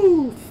 ooh,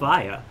 ooh.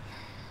 Fire.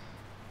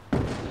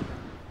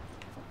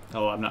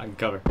 Oh, I'm not in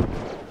cover.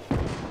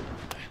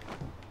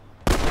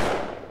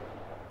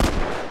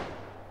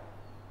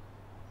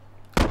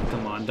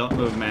 Come on, don't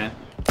move, man.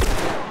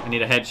 I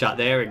need a headshot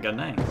there and gun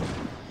 9.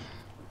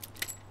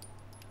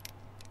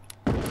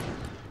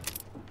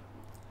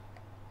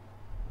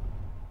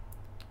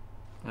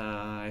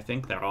 I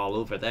think they're all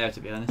over there, to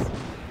be honest.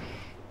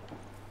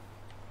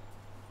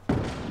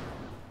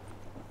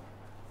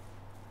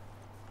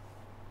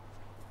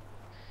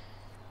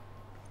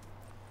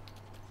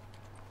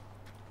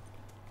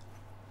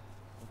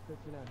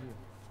 Out here.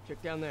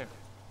 Check down there.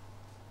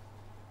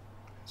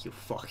 You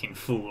fucking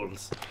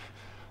fools.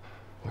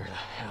 Where the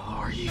hell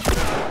are you?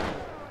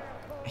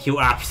 You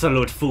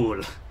absolute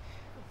fool.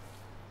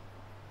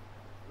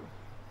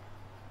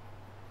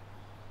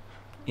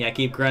 Yeah,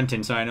 keep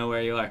grunting so I know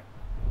where you are.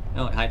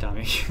 Oh, hi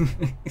Tommy.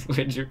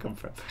 Where'd you come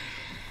from?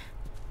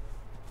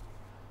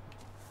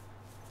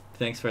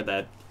 Thanks for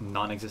that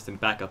non-existent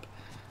backup.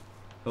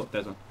 Oh,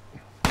 there's one.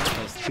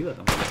 There's 2 of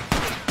them.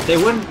 They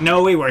wouldn't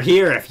know we were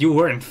here if you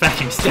weren't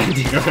fucking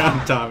standing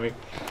around, Tommy.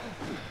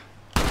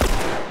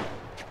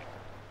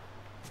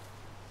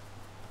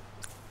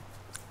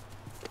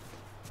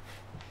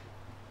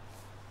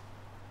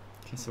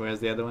 Okay, so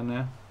where's the other one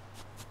now?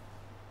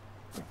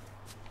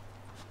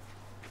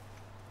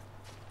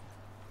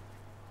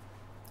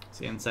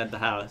 See, inside the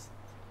house.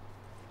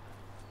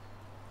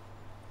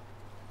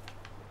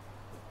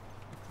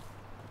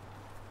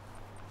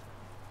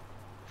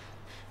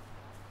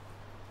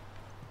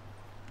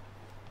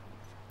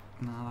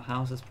 No, the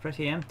house is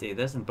pretty empty.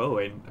 There's a bow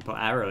and an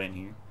arrow in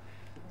here.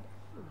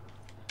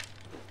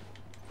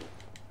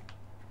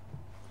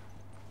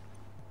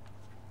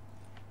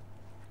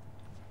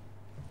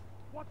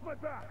 Watch my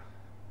back!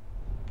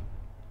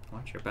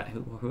 Watch your back.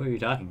 Who are you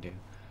talking to?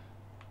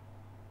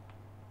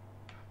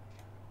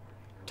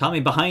 Tommy,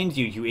 behind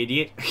you, you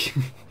idiot. Check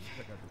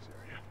out this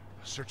area.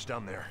 Search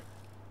down there.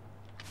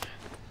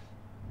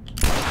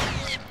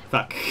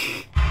 Fuck.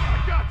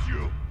 I got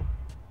you!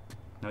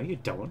 No, you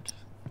don't.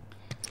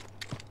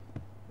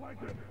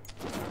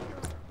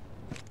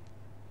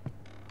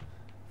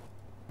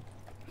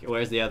 Okay,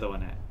 where's the other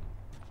one at?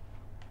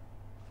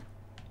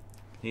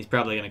 He's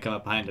probably gonna come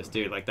up behind us,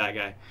 dude, like that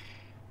guy.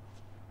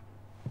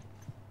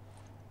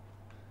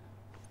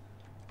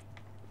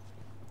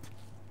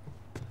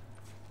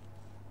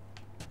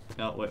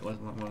 No, wait, what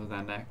was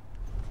that there?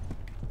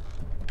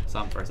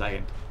 Saw him for a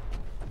second.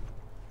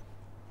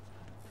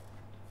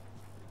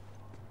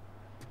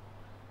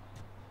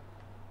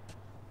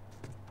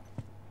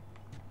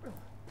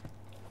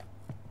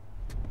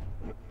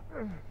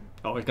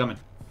 Oh, he's coming.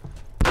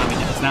 I mean,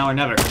 it's now or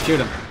never. Shoot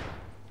him.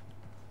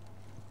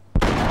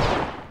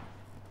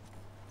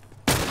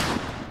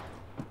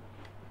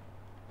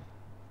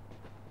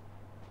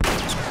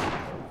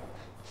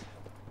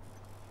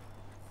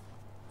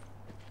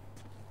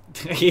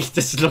 He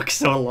just looks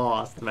so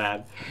lost,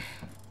 man.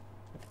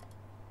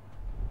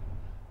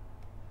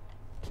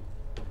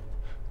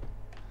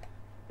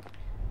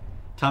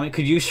 Tommy,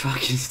 could you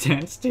fucking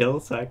stand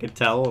still so I could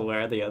tell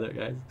where the other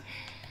guys?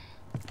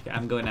 Okay,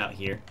 I'm going out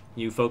here.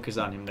 You focus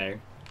on him there.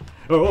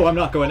 Oh, I'm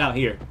not going out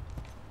here.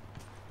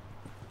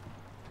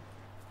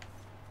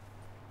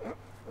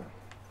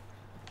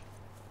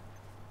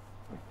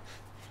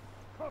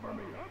 Cover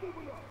me, I'm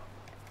moving up.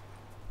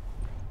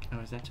 Oh,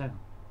 is that child?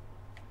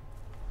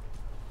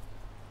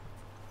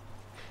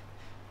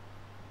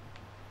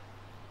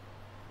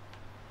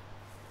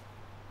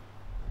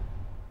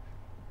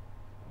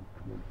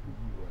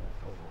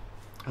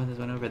 Oh, there's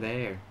one over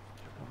there.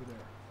 Over there.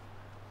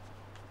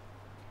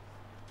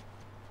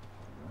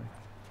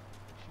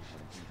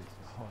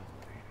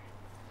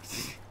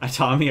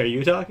 Tommy, are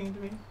you talking to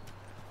me?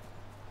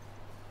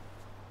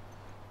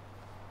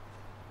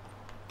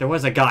 There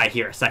was a guy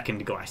here a second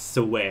ago, I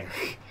swear.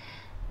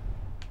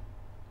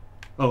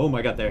 Oh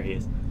my god, there he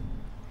is.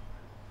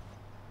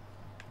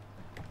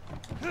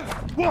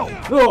 Whoa!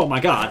 Oh my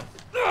god!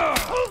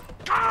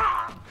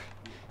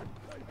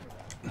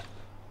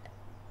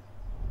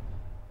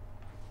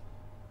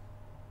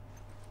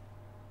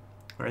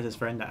 Where's his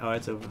friend? Oh,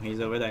 he's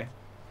over there.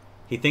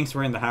 He thinks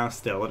we're in the house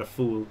still. What a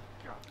fool.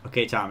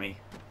 Okay, Tommy.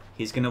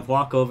 He's gonna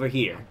walk over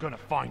here. I'm gonna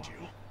find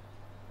you.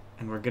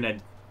 And we're gonna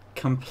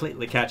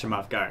completely catch him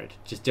off guard.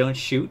 Just don't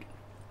shoot.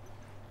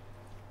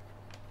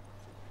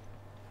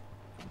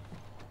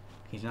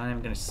 He's not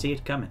even gonna see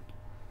it coming.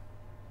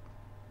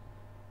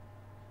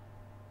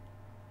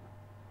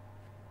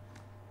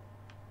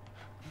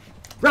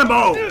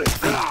 Rambo!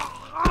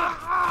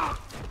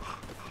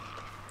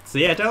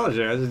 See, I told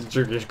you. It's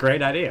a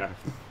great idea.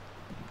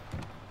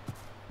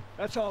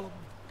 That's all of them.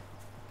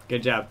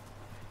 Good job.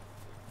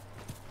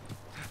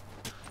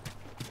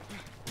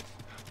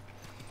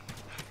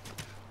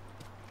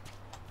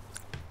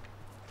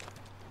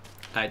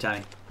 Alright,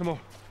 Tommy. Come on.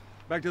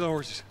 Back to the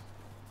horses.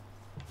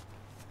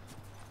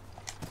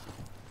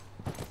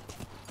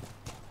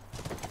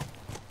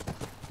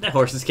 The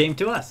horses came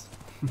to us.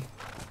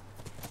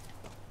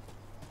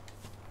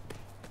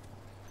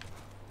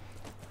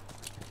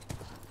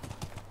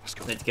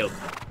 Let's go.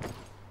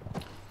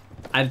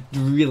 I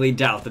really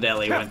doubt that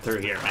Ellie went through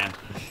here, man.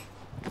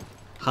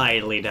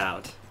 Highly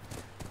doubt.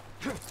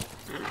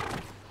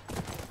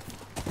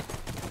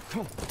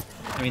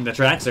 I mean, the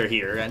tracks are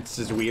here. It's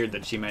just weird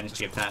that she managed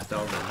to get past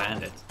all the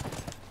bandits.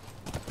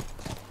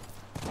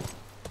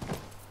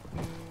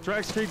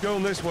 Tracks keep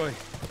going this way.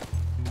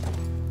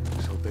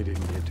 Just hope they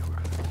didn't get to her.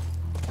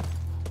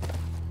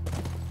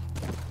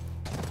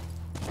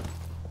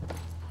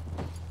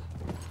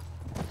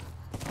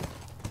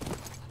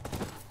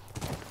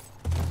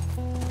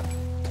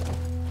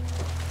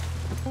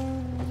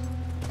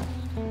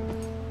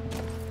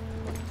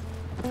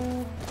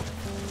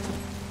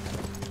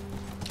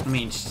 I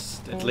mean,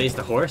 at least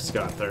the horse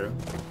got through.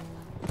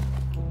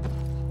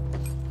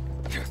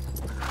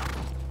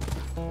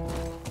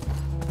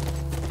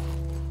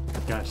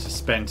 God,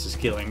 suspense is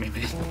killing me,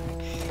 man.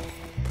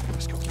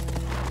 Let's go.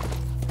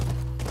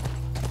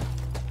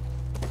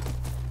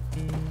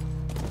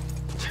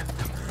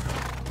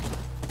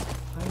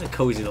 I'm a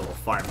cozy little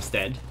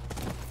farmstead.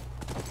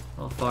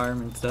 Little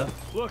farm and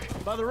stuff. Look,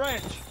 by the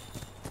ranch.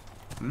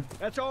 Hmm?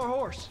 That's our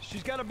horse.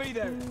 She's got to be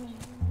there.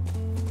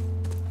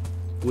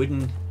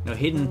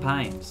 Hidden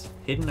pines.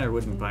 Hidden or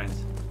wooden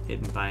pines?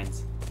 Hidden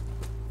pines.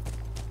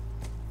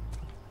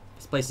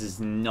 This place is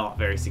not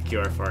very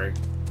secure for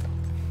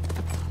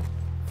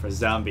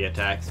zombie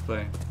attacks,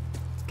 but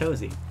it's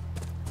cozy.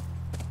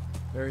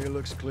 Area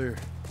looks clear.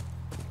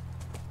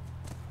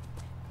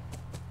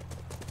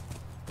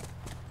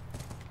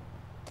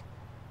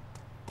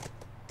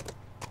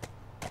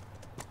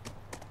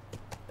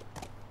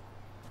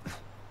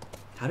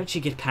 How did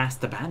she get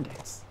past the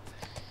bandits?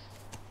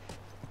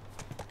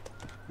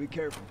 Be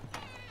careful.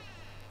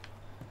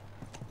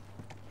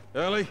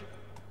 Ellie?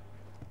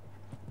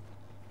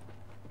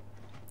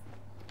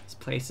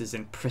 place is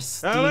in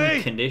pristine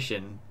Ellie!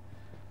 condition.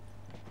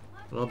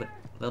 A little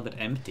bit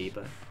empty,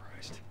 but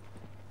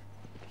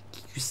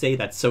you say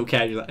that so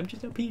casually. I'm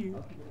just up here.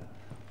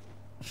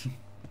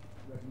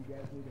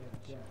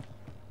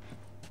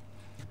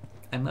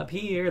 I'm up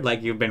here,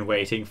 like you've been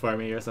waiting for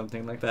me or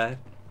something like that.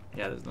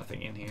 Yeah, there's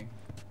nothing in here.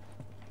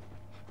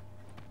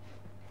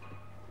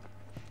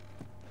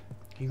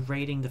 Are you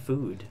raiding the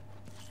food?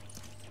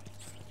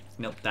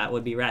 Nope, that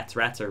would be rats.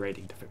 Rats are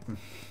raiding the food.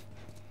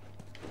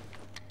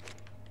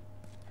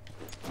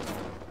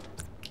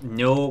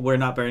 No, we're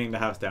not burning the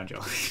house down,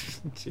 Joel.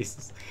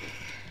 Jesus.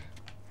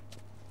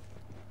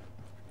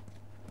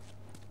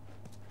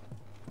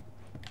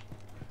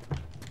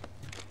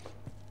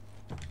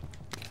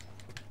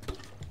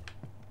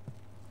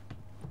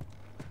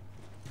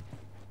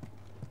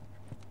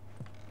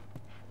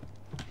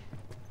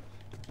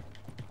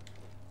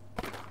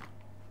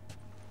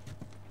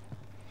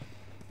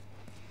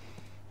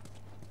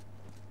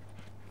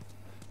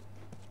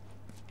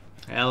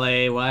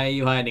 Ellie, why are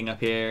you hiding up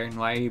here? And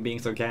why are you being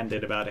so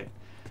candid about it?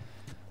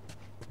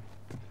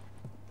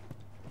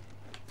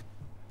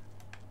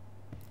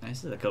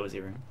 This is a cozy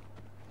room.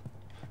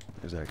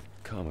 There's that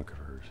comic of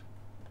hers.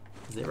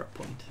 0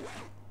 point.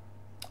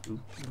 Ooh.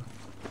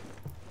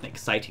 An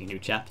exciting new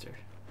chapter.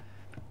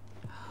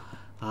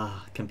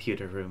 Ah,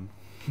 computer room.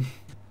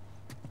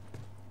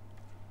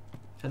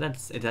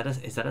 Is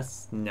that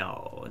a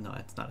no,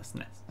 it's not a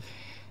SNES.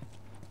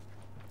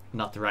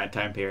 Not the right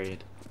time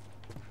period.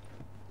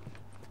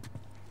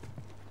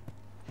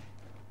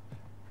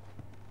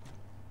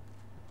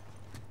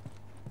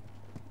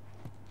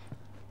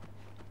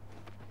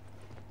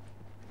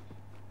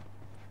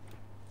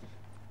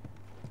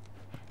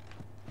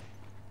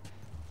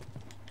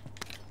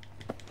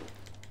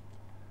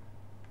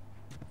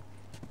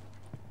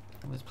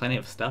 There's plenty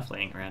of stuff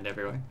laying around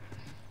everywhere.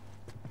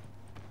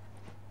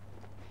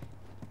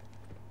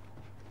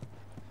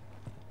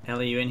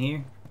 Ellie, you in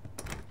here?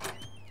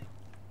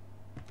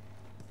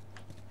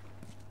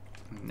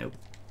 Nope.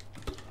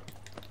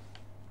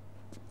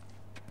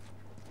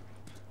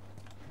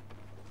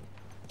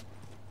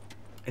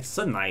 It's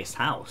a nice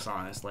house,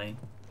 honestly.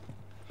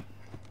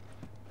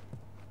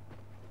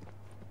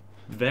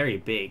 Very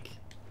big.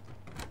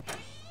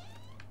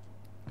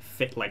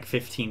 Fit like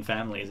 15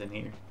 families in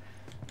here.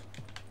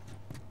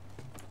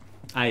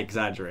 I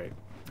exaggerate.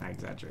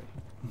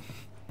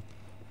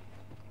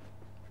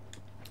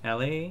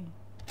 Ellie?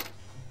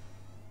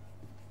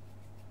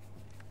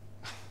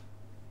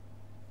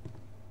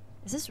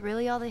 Is this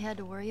really all they had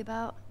to worry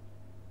about?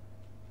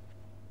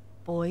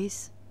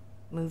 Boys?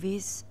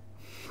 Movies?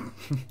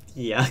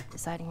 Yeah.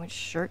 Deciding which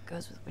shirt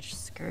goes with which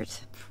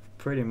skirt?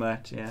 Pretty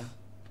much, yeah.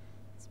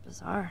 It's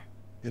bizarre.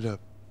 Get up.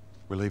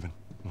 We're leaving.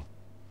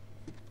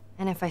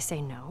 And if I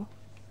say no?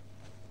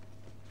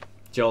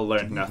 Joel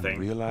learned Do you nothing. even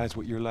realize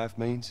what your life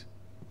means?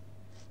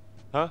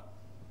 Huh?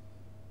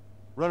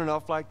 Running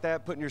off like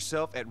that, putting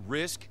yourself at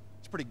risk?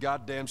 It's pretty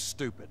goddamn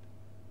stupid.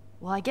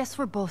 Well, I guess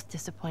we're both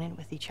disappointed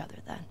with each other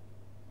then.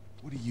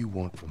 What do you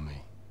want from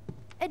me?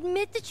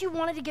 Admit that you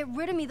wanted to get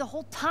rid of me the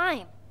whole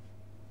time.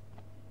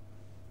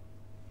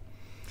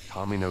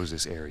 Tommy knows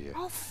this area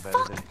Oh, better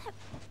fuck than... that.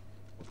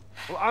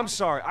 Well, I'm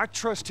sorry. I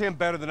trust him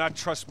better than I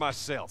trust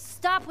myself.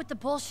 Stop with the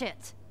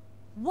bullshit.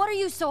 What are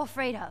you so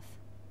afraid of?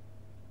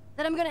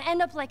 That I'm gonna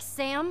end up like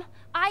Sam?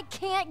 I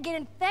can't get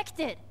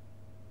infected.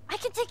 I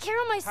can take care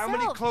of myself. How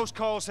many close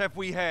calls have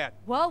we had?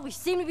 Well, we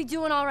seem to be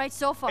doing all right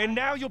so far. And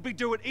now you'll be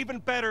doing even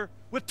better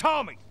with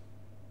Tommy.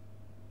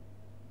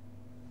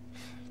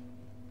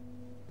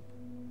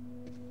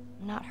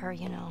 I'm not her,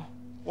 you know.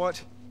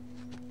 What?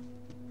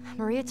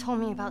 Maria told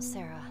me about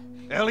Sarah.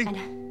 Ellie? And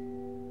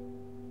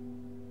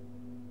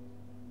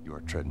You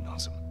are treading on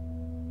some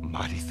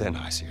mighty thin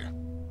ice here.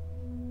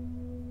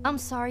 I'm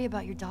sorry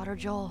about your daughter,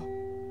 Joel.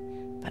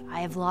 But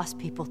I have lost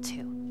people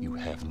too. You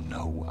have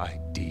no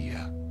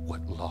idea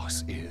what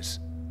loss is.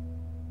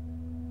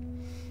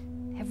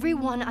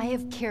 Everyone I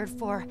have cared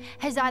for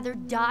has either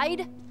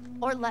died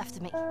or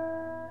left me.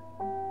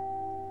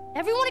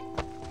 Everyone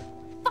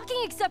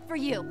fucking except for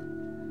you.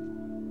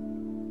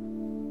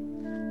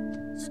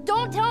 So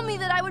don't tell me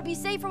that I would be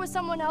safer with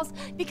someone else,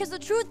 because the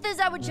truth is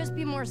I would just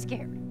be more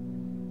scared.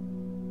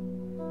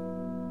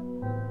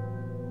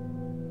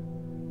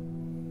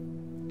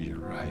 You're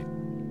right.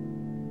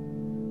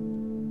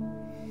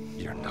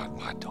 You're not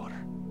my daughter.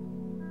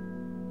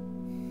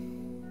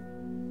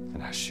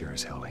 And I sure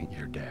as hell ain't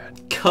your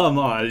dad. Come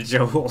on,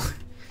 Joel.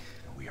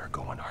 We are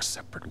going our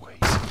separate ways.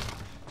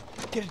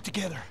 Get it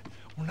together.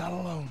 We're not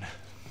alone.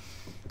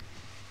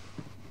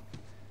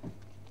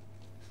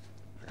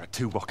 I got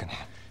two walking in.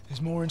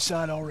 There's more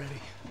inside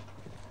already.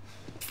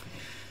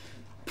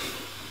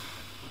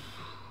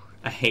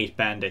 I hate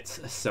bandits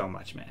so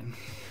much, man.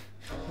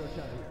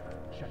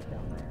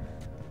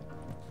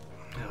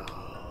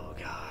 Oh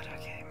god,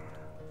 okay.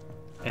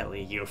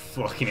 Ellie, you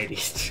fucking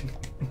idiot.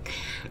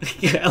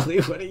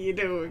 Ellie, what are you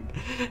doing?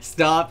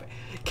 Stop.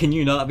 Can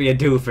you not be a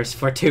doofus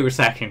for 2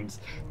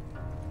 seconds?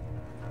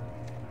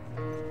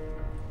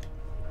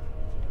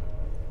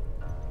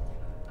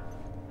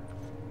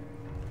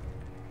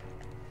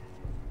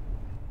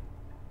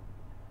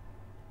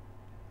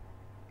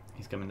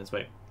 He's coming this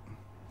way.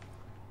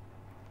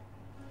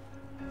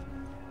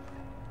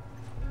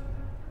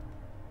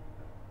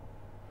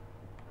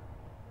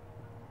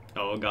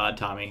 Oh god,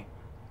 Tommy.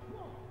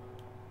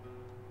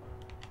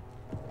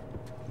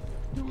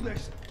 Do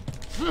this.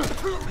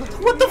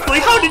 What the fuck?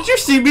 How did you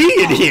see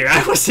me in here?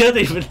 I wasn't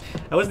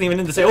even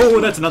in the same. Oh,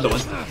 that's another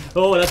one.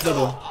 Oh, that's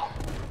another one.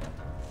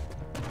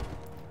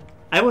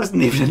 I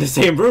wasn't even in the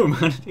same room.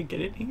 How did he get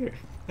in here?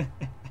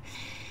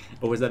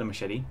 Oh, was that a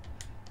machete?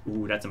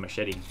 Ooh, that's a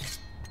machete.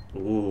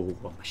 Ooh,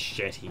 a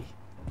machete.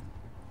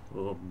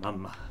 Oh,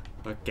 mama.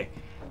 Okay.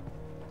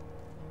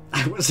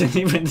 I wasn't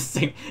even in the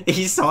same.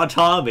 He saw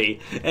Tommy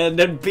and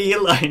then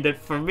beelined it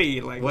for me.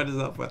 Like, what is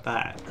up with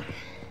that?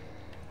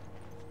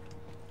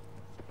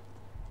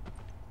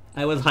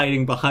 I was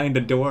hiding behind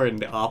a door in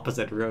the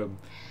opposite room.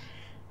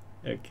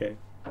 Okay.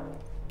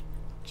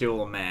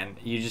 Joel, man,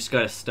 you just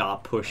gotta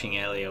stop pushing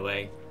Ellie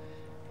away.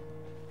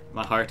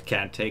 My heart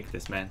can't take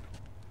this, man.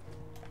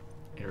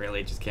 It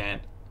really just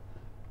can't.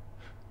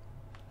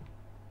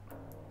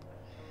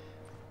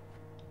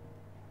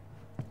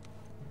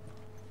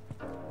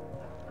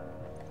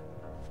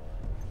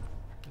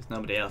 There's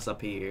nobody else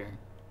up here.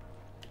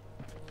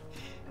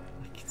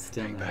 I can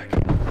still not.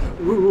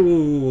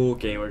 Ooh,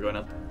 okay, we're going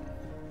up.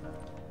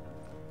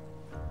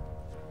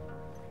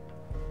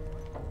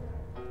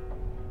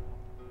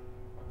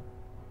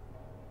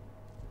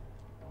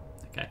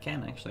 I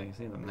can actually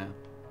see them now.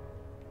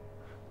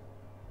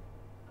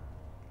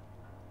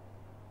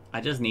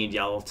 I just need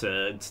y'all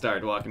to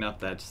start walking up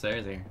that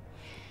stairs here.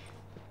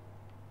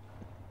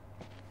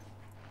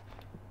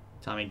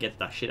 Tommy, get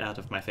the shit out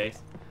of my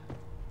face.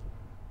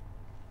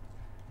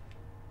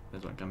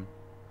 There's one coming.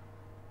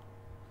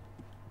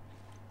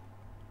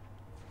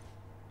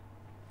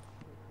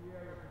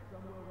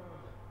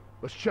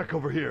 Let's check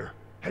over here.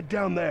 Head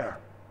down there.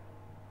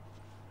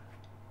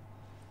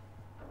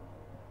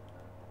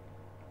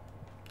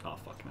 Oh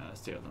fuck no,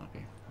 there's two of them up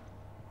here.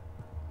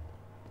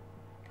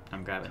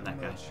 I'm grabbing that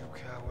guy.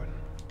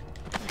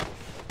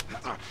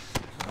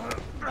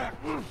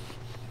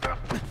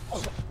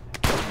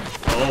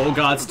 Oh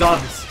god, stop!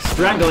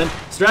 Strangle him!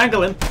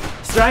 Strangle him!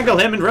 Strangle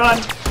him and run!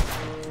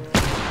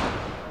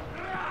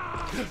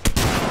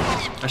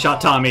 I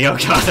shot Tommy. Oh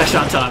god, I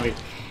shot Tommy.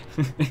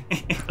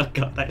 Oh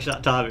god, I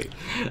shot Tommy.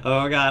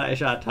 Oh god, I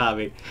shot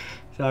Tommy.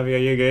 Tommy, are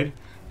you good?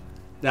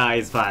 Nah,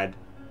 he's fine.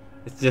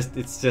 It's just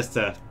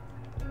a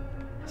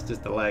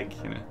leg,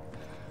 you know.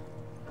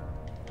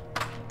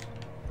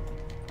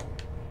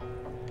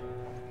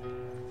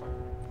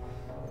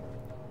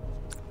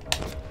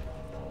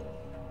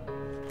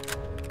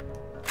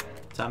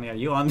 Tommy, are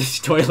you on this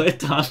toilet?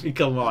 Tommy,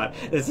 come on.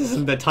 This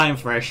isn't the time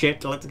for a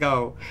shit. Let's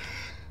go.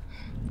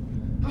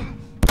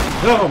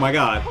 Oh my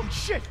god. Oh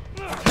shit!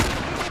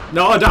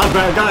 No,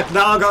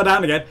 I'll go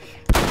down again.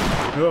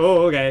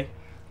 Oh, okay.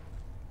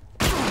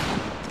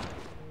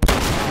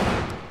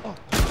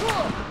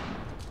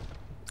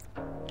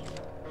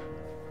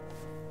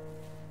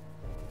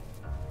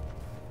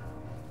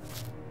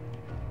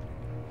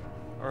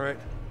 Alright.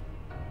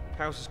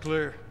 House is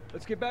clear.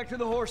 Let's get back to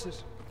the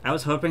horses. I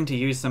was hoping to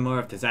use some more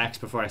of this axe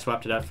before I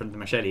swapped it out for the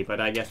machete,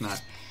 but I guess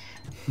not.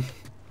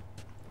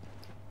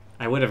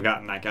 I would have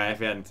gotten that guy if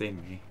he hadn't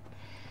seen me.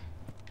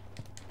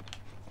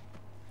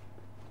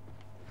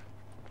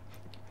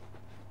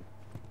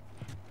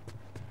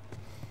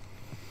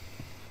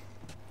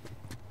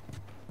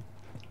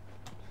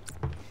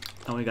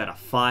 Oh, we got a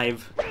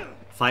five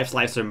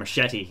slicer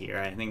machete here.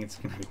 I think it's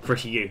gonna be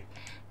pretty good.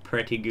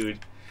 Pretty good.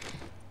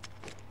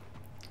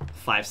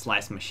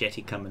 5-slice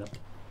machete coming up.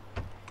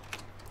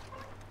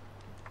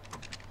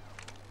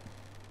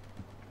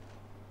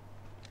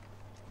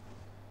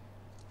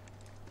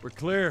 We're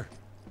clear.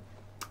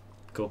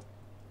 Cool.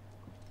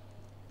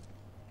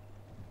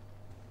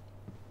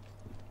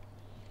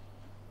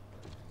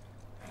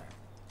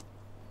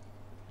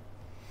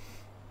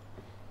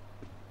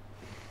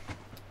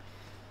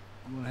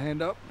 You want a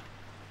hand up?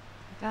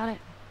 Got it.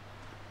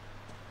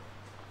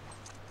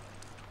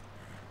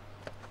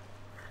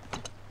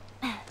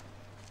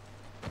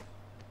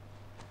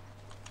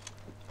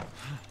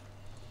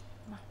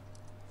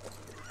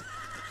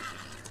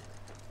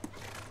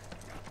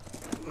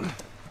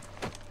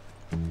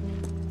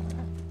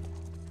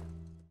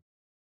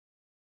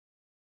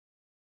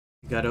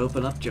 You gotta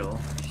open up, Joel.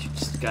 You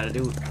just gotta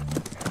do it.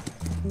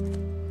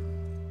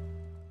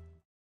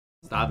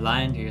 Stop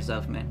lying to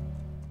yourself, man.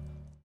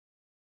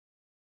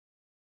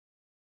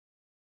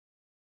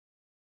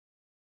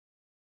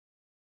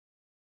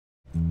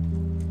 You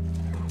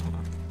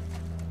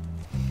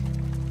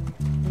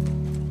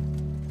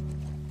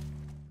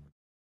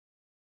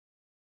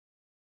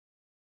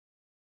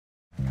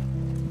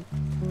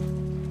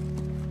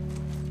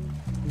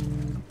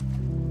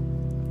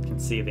can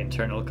see the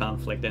internal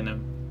conflict in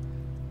him.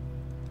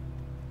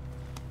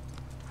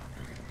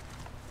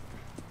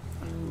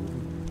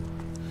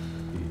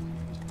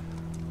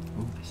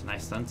 It's a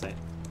nice sunset.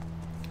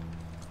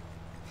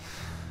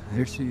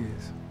 There she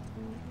is.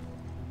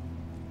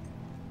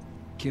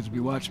 Kids will be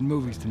watching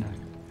movies tonight.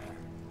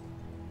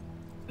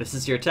 This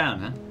is your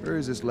town, huh? Where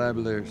is this lab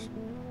of theirs?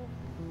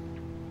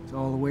 It's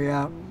all the way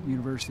out,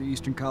 University of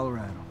Eastern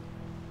Colorado.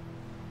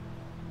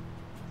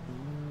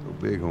 Go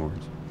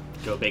Bighorns.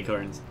 Go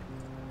Bighorns.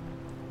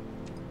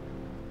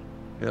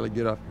 Ellie,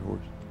 get off your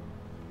horse.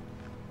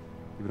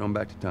 Give it on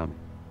back to Tommy.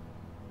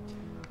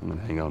 I'm gonna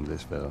hang on to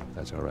this fella, if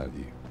that's all right with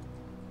you.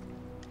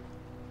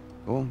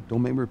 Oh,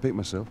 don't make me repeat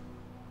myself.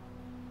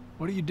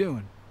 What are you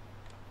doing?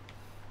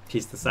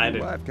 He's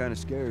decided. Your wife kind of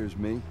scares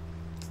me.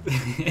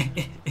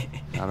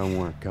 I don't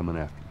want her coming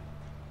after me.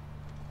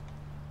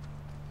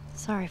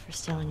 Sorry for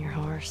stealing your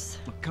horse.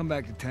 Look, come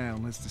back to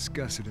town. Let's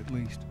discuss it at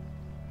least.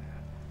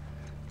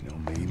 You know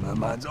me, my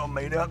mind's all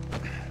made up.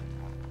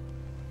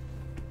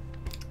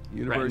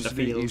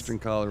 University of Eastern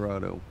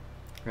Colorado.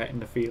 Right in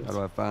the fields. How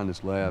do I find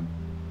this lab?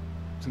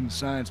 It's in the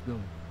science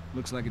building.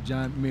 Looks like a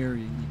giant mirror.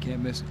 You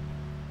can't miss it.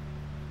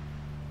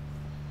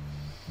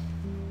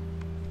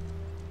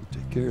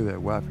 Take care of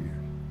that wife of yours.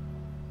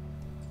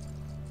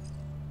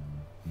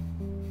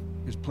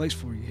 There's a place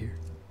for you here,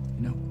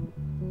 you know?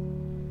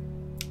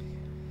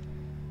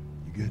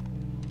 You good?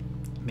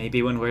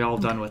 Maybe when we're all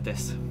done with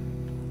this.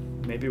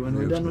 Maybe when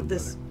we're done with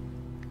this.